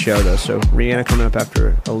Rihanna in the show, though. So Rihanna coming up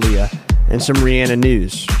after Aaliyah and some Rihanna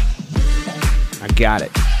news. I got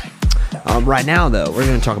it. Right now, though, we're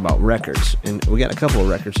going to talk about records. And we got a couple of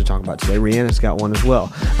records to talk about today. Rihanna's got one as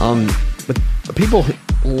well. But people,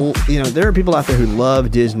 there are people out there who love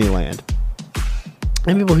Disneyland.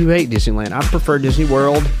 And people who hate Disneyland. I prefer Disney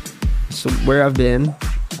World. It's where I've been.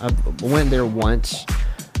 I went there once.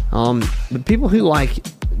 But people who like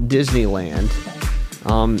Disneyland,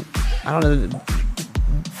 I don't know.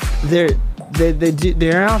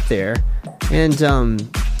 They're out there, and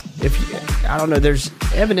I don't know. There's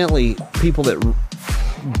evidently people that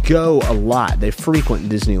go a lot. They frequent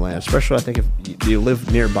Disneyland, especially I think if you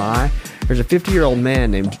live nearby. There's a 50-year-old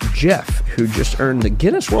man named Jeff who just earned the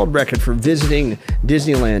Guinness World Record for visiting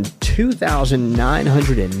Disneyland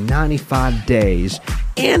 2,995 days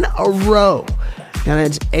in a row. Now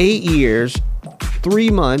that's 8 years, 3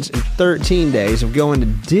 months, and 13 days of going to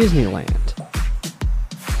Disneyland.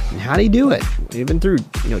 And how did he do it? Even through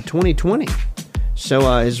 2020.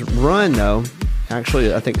 So his run, though,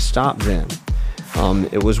 actually I think stopped then.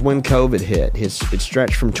 It was when COVID hit. It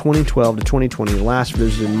stretched from 2012 to 2020. The last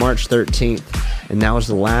visit was March 13th, and that was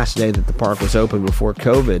the last day that the park was open before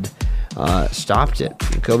COVID stopped it.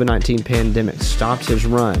 The COVID-19 pandemic stopped his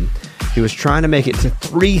run. He was trying to make it to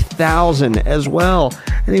 3,000 as well,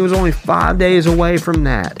 and he was only 5 days away from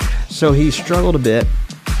that. So he struggled a bit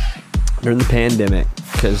during the pandemic,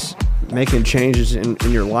 because making changes in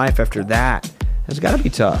your life after that has got to be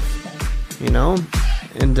tough,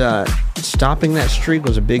 And stopping that streak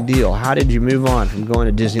was a big deal. How did you move on from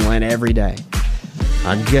going to Disneyland every day?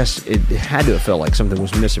 I guess it had to have felt like something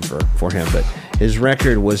was missing for him, but his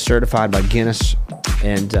record was certified by Guinness,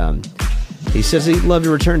 and he says he'd love to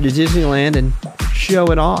return to Disneyland and show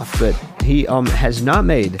it off, but he has not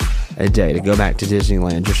made a day to go back to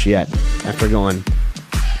Disneyland just yet after going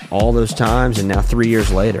all those times and now 3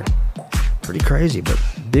 years later. Pretty crazy, but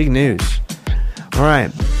big news. All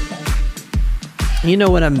right. You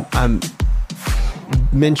know what I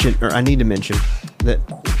need to mention that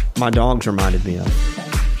my dogs reminded me of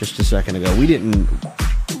just a second ago. We didn't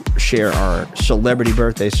share our celebrity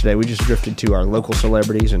birthdays today. We just drifted to our local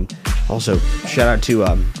celebrities, and also shout out to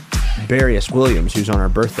Barius Williams, who's on our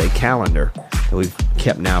birthday calendar that we've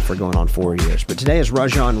kept now for going on 4 years. But today is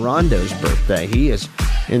Rajon Rondo's birthday. He is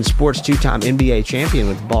in sports two-time NBA champion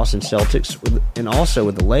with the Boston Celtics and also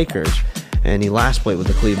with the Lakers. And he last played with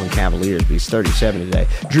the Cleveland Cavaliers, but he's 37 today.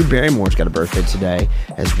 Drew Barrymore's got a birthday today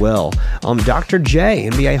as well. Dr. J,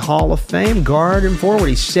 NBA Hall of Fame guard and forward.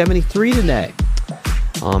 He's 73 today.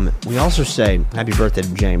 We also say happy birthday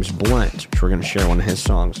to James Blunt, which we're going to share one of his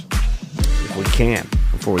songs if we can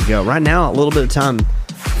before we go. Right now, a little bit of time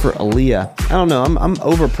for Aaliyah. I don't know. I'm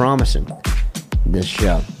over-promising this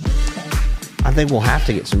show. I think we'll have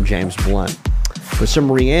to get some James Blunt. But some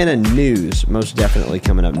Rihanna news most definitely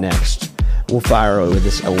coming up next. We'll fire over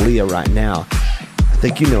this Aaliyah right now. I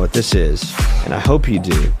think you know what this is, and I hope you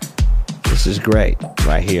do. This is great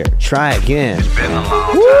right here. Try Again.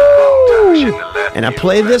 Woo! And I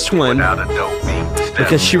play this one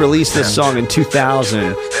because she released this song in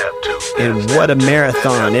 2000, and what a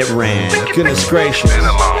marathon it ran. Goodness gracious.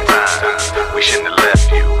 We shouldn't have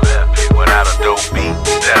left you without a dope beat.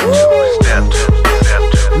 Step two.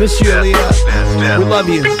 Miss you, Aaliyah. We love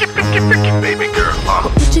you. Baby girl.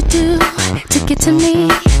 What would you do to get to me?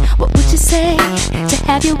 What would you say to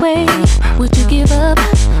have your way? Would you give up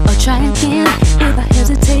or try again? If I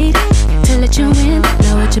hesitate to let you in,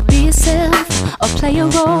 now would you be yourself or play a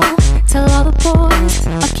role? Tell all the boys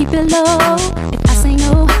or keep it low. If I say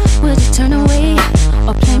no, would you turn away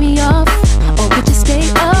or play me off? Or would you stay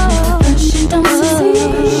up? You don't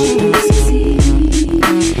succeed.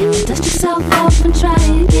 Dust yourself off and try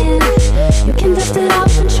again. You can dust it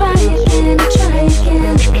off and try again. Try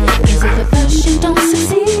again. Cause if at first you don't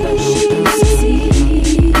succeed,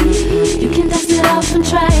 you can dust it off and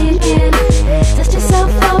try again. Dust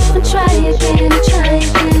yourself off and try again. Try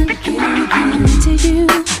again. I'm into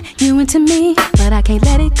you into me, but I can't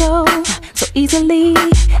let it go so easily.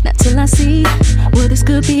 Not till I see what this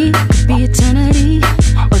could be eternity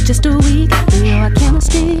or just a week. We know our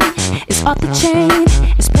chemistry is off the chain.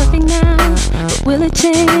 It's perfect now, but will it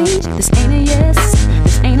change? This ain't a yes,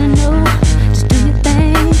 this ain't a no. Just do your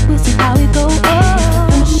thing, we'll see how it goes.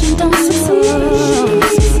 First you don't succeed,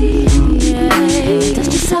 yeah.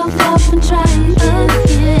 Dust yourself off and try again. You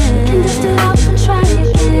can dust it off and try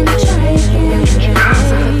again. Try again.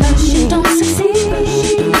 First you don't succeed, you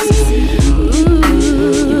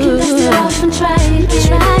can dust it off and try again.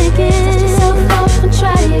 Try again. Dust yourself off and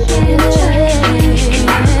try again. Try again.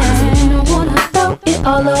 So you don't wanna throw it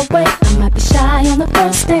all away. I might be shy on the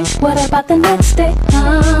first day. What about the next day? I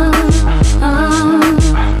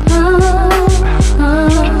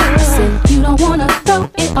said you don't wanna throw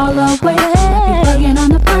it all away. Might be bugging on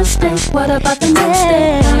the first day. What about the next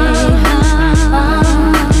day?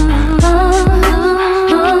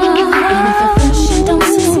 And if at first you don't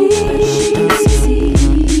succeed,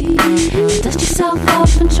 dust yourself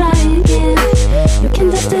off and try again. You can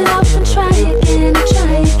dust it off and try again.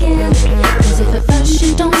 Try again. Cause if at first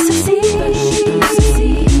you don't succeed.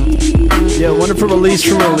 Yeah, wonderful release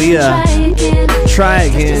from Aaliyah. Try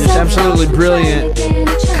Again. It's absolutely brilliant.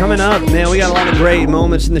 Coming up, man, we got a lot of great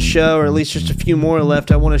moments in the show, or at least just a few more left.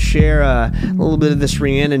 I want to share a little bit of this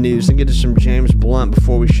Rihanna news and get to some James Blunt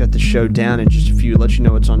before we shut the show down in just a few. Let you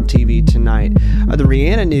know what's on TV tonight. The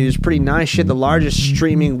Rihanna news, pretty nice. She had the largest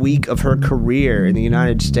streaming week of her career in the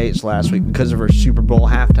United States last week because of her Super Bowl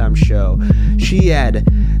halftime show. She had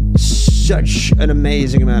such an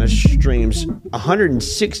amazing amount of streams,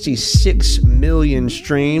 166 million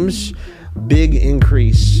streams. Big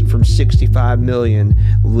increase from 65 million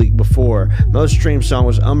the week before. Most streamed song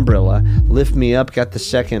was Umbrella. Lift Me Up got the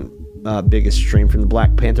second biggest stream from the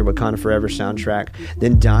Black Panther Wakanda Forever soundtrack.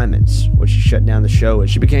 Then Diamonds, which she shut down the show with.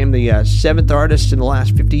 She became the 7th artist in the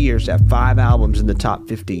last 50 years to have 5 albums in the top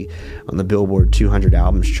 50 on the Billboard 200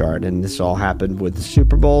 albums chart. And this all happened with the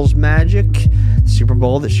Super Bowl's magic. The Super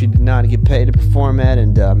Bowl that she did not get paid to perform at.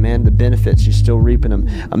 And man, the benefits, she's still reaping them.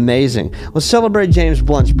 Amazing. Let's celebrate James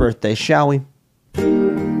Blunt's birthday, shall we?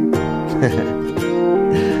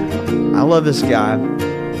 I love this guy.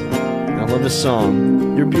 I love his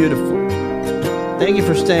song. You're beautiful. Thank you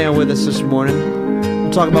for staying with us this morning.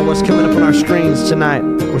 We'll talk about what's coming up on our screens tonight.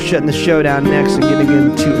 We're shutting the show down next and getting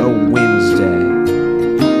into a Wednesday.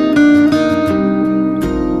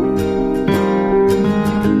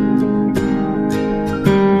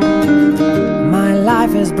 My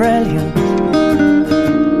life is brilliant.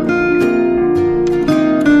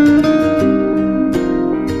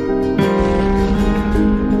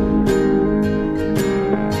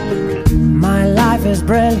 Is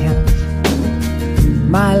brilliant.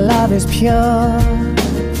 My love is pure.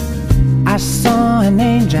 I saw an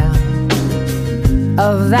angel,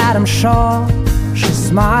 of that I'm sure. She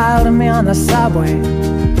smiled at me on the subway.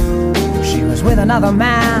 She was with another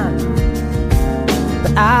man,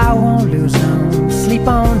 but I won't lose no sleep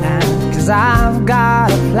on that, 'cause I've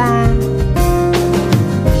got a plan.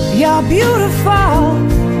 You're beautiful.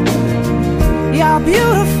 You're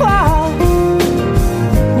beautiful.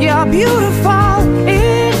 You're beautiful,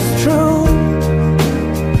 it's true.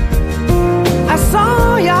 I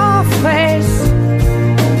saw your face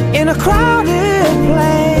in a crowded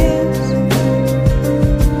place,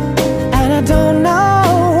 and I don't know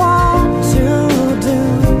what to do,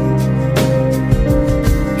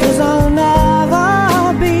 'cause I'll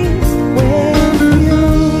never be with you.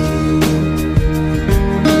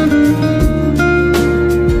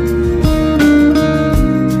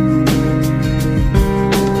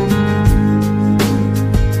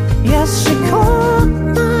 Yes, she caught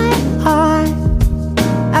my eye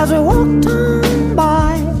as we walked on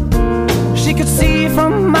by. She could see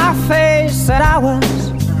from my face that I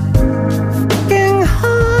was fucking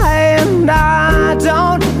high, and I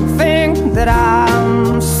don't think that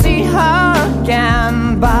I'll see her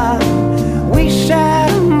again, but we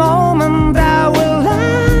shared a moment that will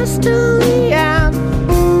last till the end.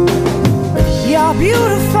 You're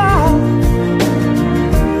beautiful.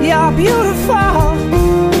 You're beautiful.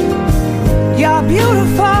 You're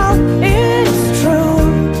beautiful, it's true.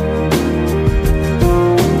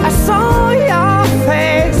 I saw your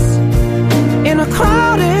face in a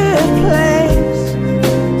crowded place,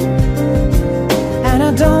 and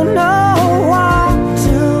I don't know what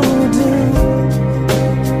to do,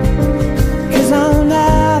 'cause I'll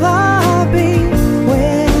never be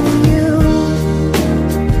with you.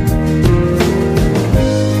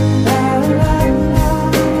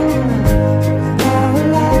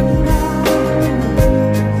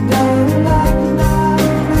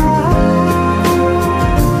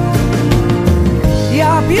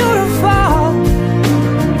 You're beautiful.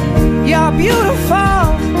 You're beautiful.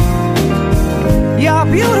 You're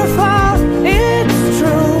beautiful, it's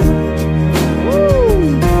true. Ooh.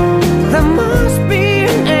 There must be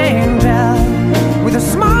an angel with a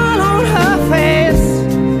smile on her face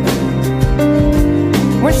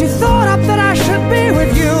when she thought up that I should be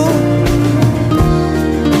with you.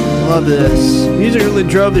 Love this. Music really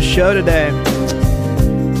drove the show today.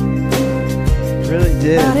 Really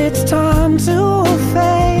did. But it's time to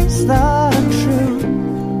face the truth.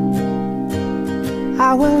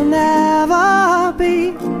 I will never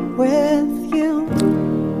be with you.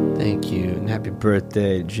 Thank you, and happy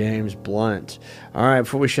birthday, James Blunt. All right,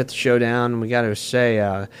 before we shut the show down, we got to say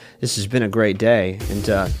this has been a great day, and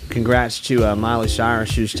congrats to Miley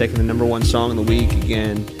Cyrus, who's taking the #1 song of the week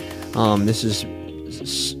again. This is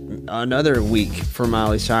another week for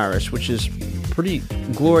Miley Cyrus, which is a pretty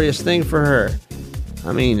glorious thing for her.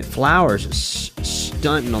 I mean, Flowers is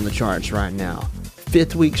stunting on the charts right now.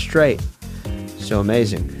 5th week straight. So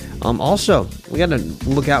amazing. Also, we got to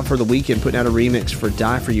look out for The Weeknd putting out a remix for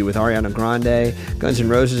Die For You with Ariana Grande. Guns N'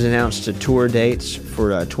 Roses announced tour dates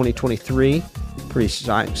for 2023. Pretty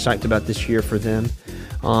psyched about this year for them.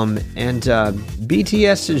 And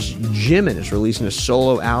BTS's Jimin is releasing a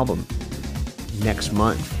solo album next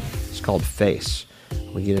month. It's called Face.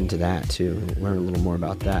 We get into that too, learn a little more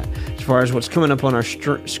about that. As far as what's coming up on our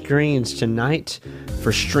screens tonight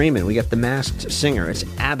for streaming, we got The Masked Singer. It's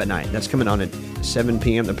ABBA Night. That's coming on at 7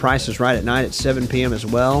 p.m. The Price is Right at night at 7 p.m. as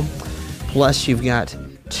well. Plus, you've got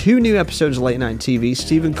 2 new episodes of Late Night TV.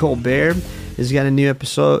 Stephen Colbert has got a new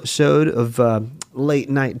episode of Late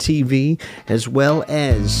Night TV, as well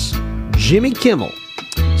as Jimmy Kimmel.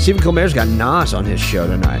 Stephen Colbert's got Nas on his show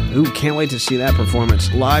tonight. Ooh, can't wait to see that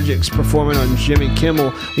performance. Logic's performing on Jimmy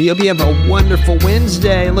Kimmel. We hope you have a wonderful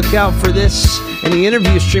Wednesday. Look out for this and the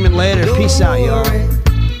interview streaming later. Peace out, y'all.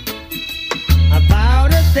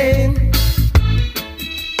 About a thing,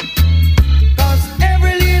 'cause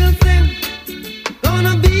every little thing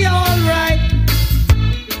gonna be alright.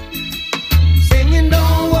 Singing,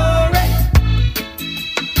 don't worry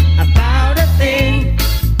about a thing,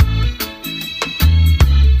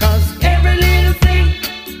 'cause every little thing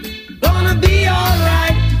gonna be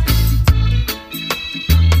alright.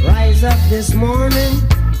 Rise up this morning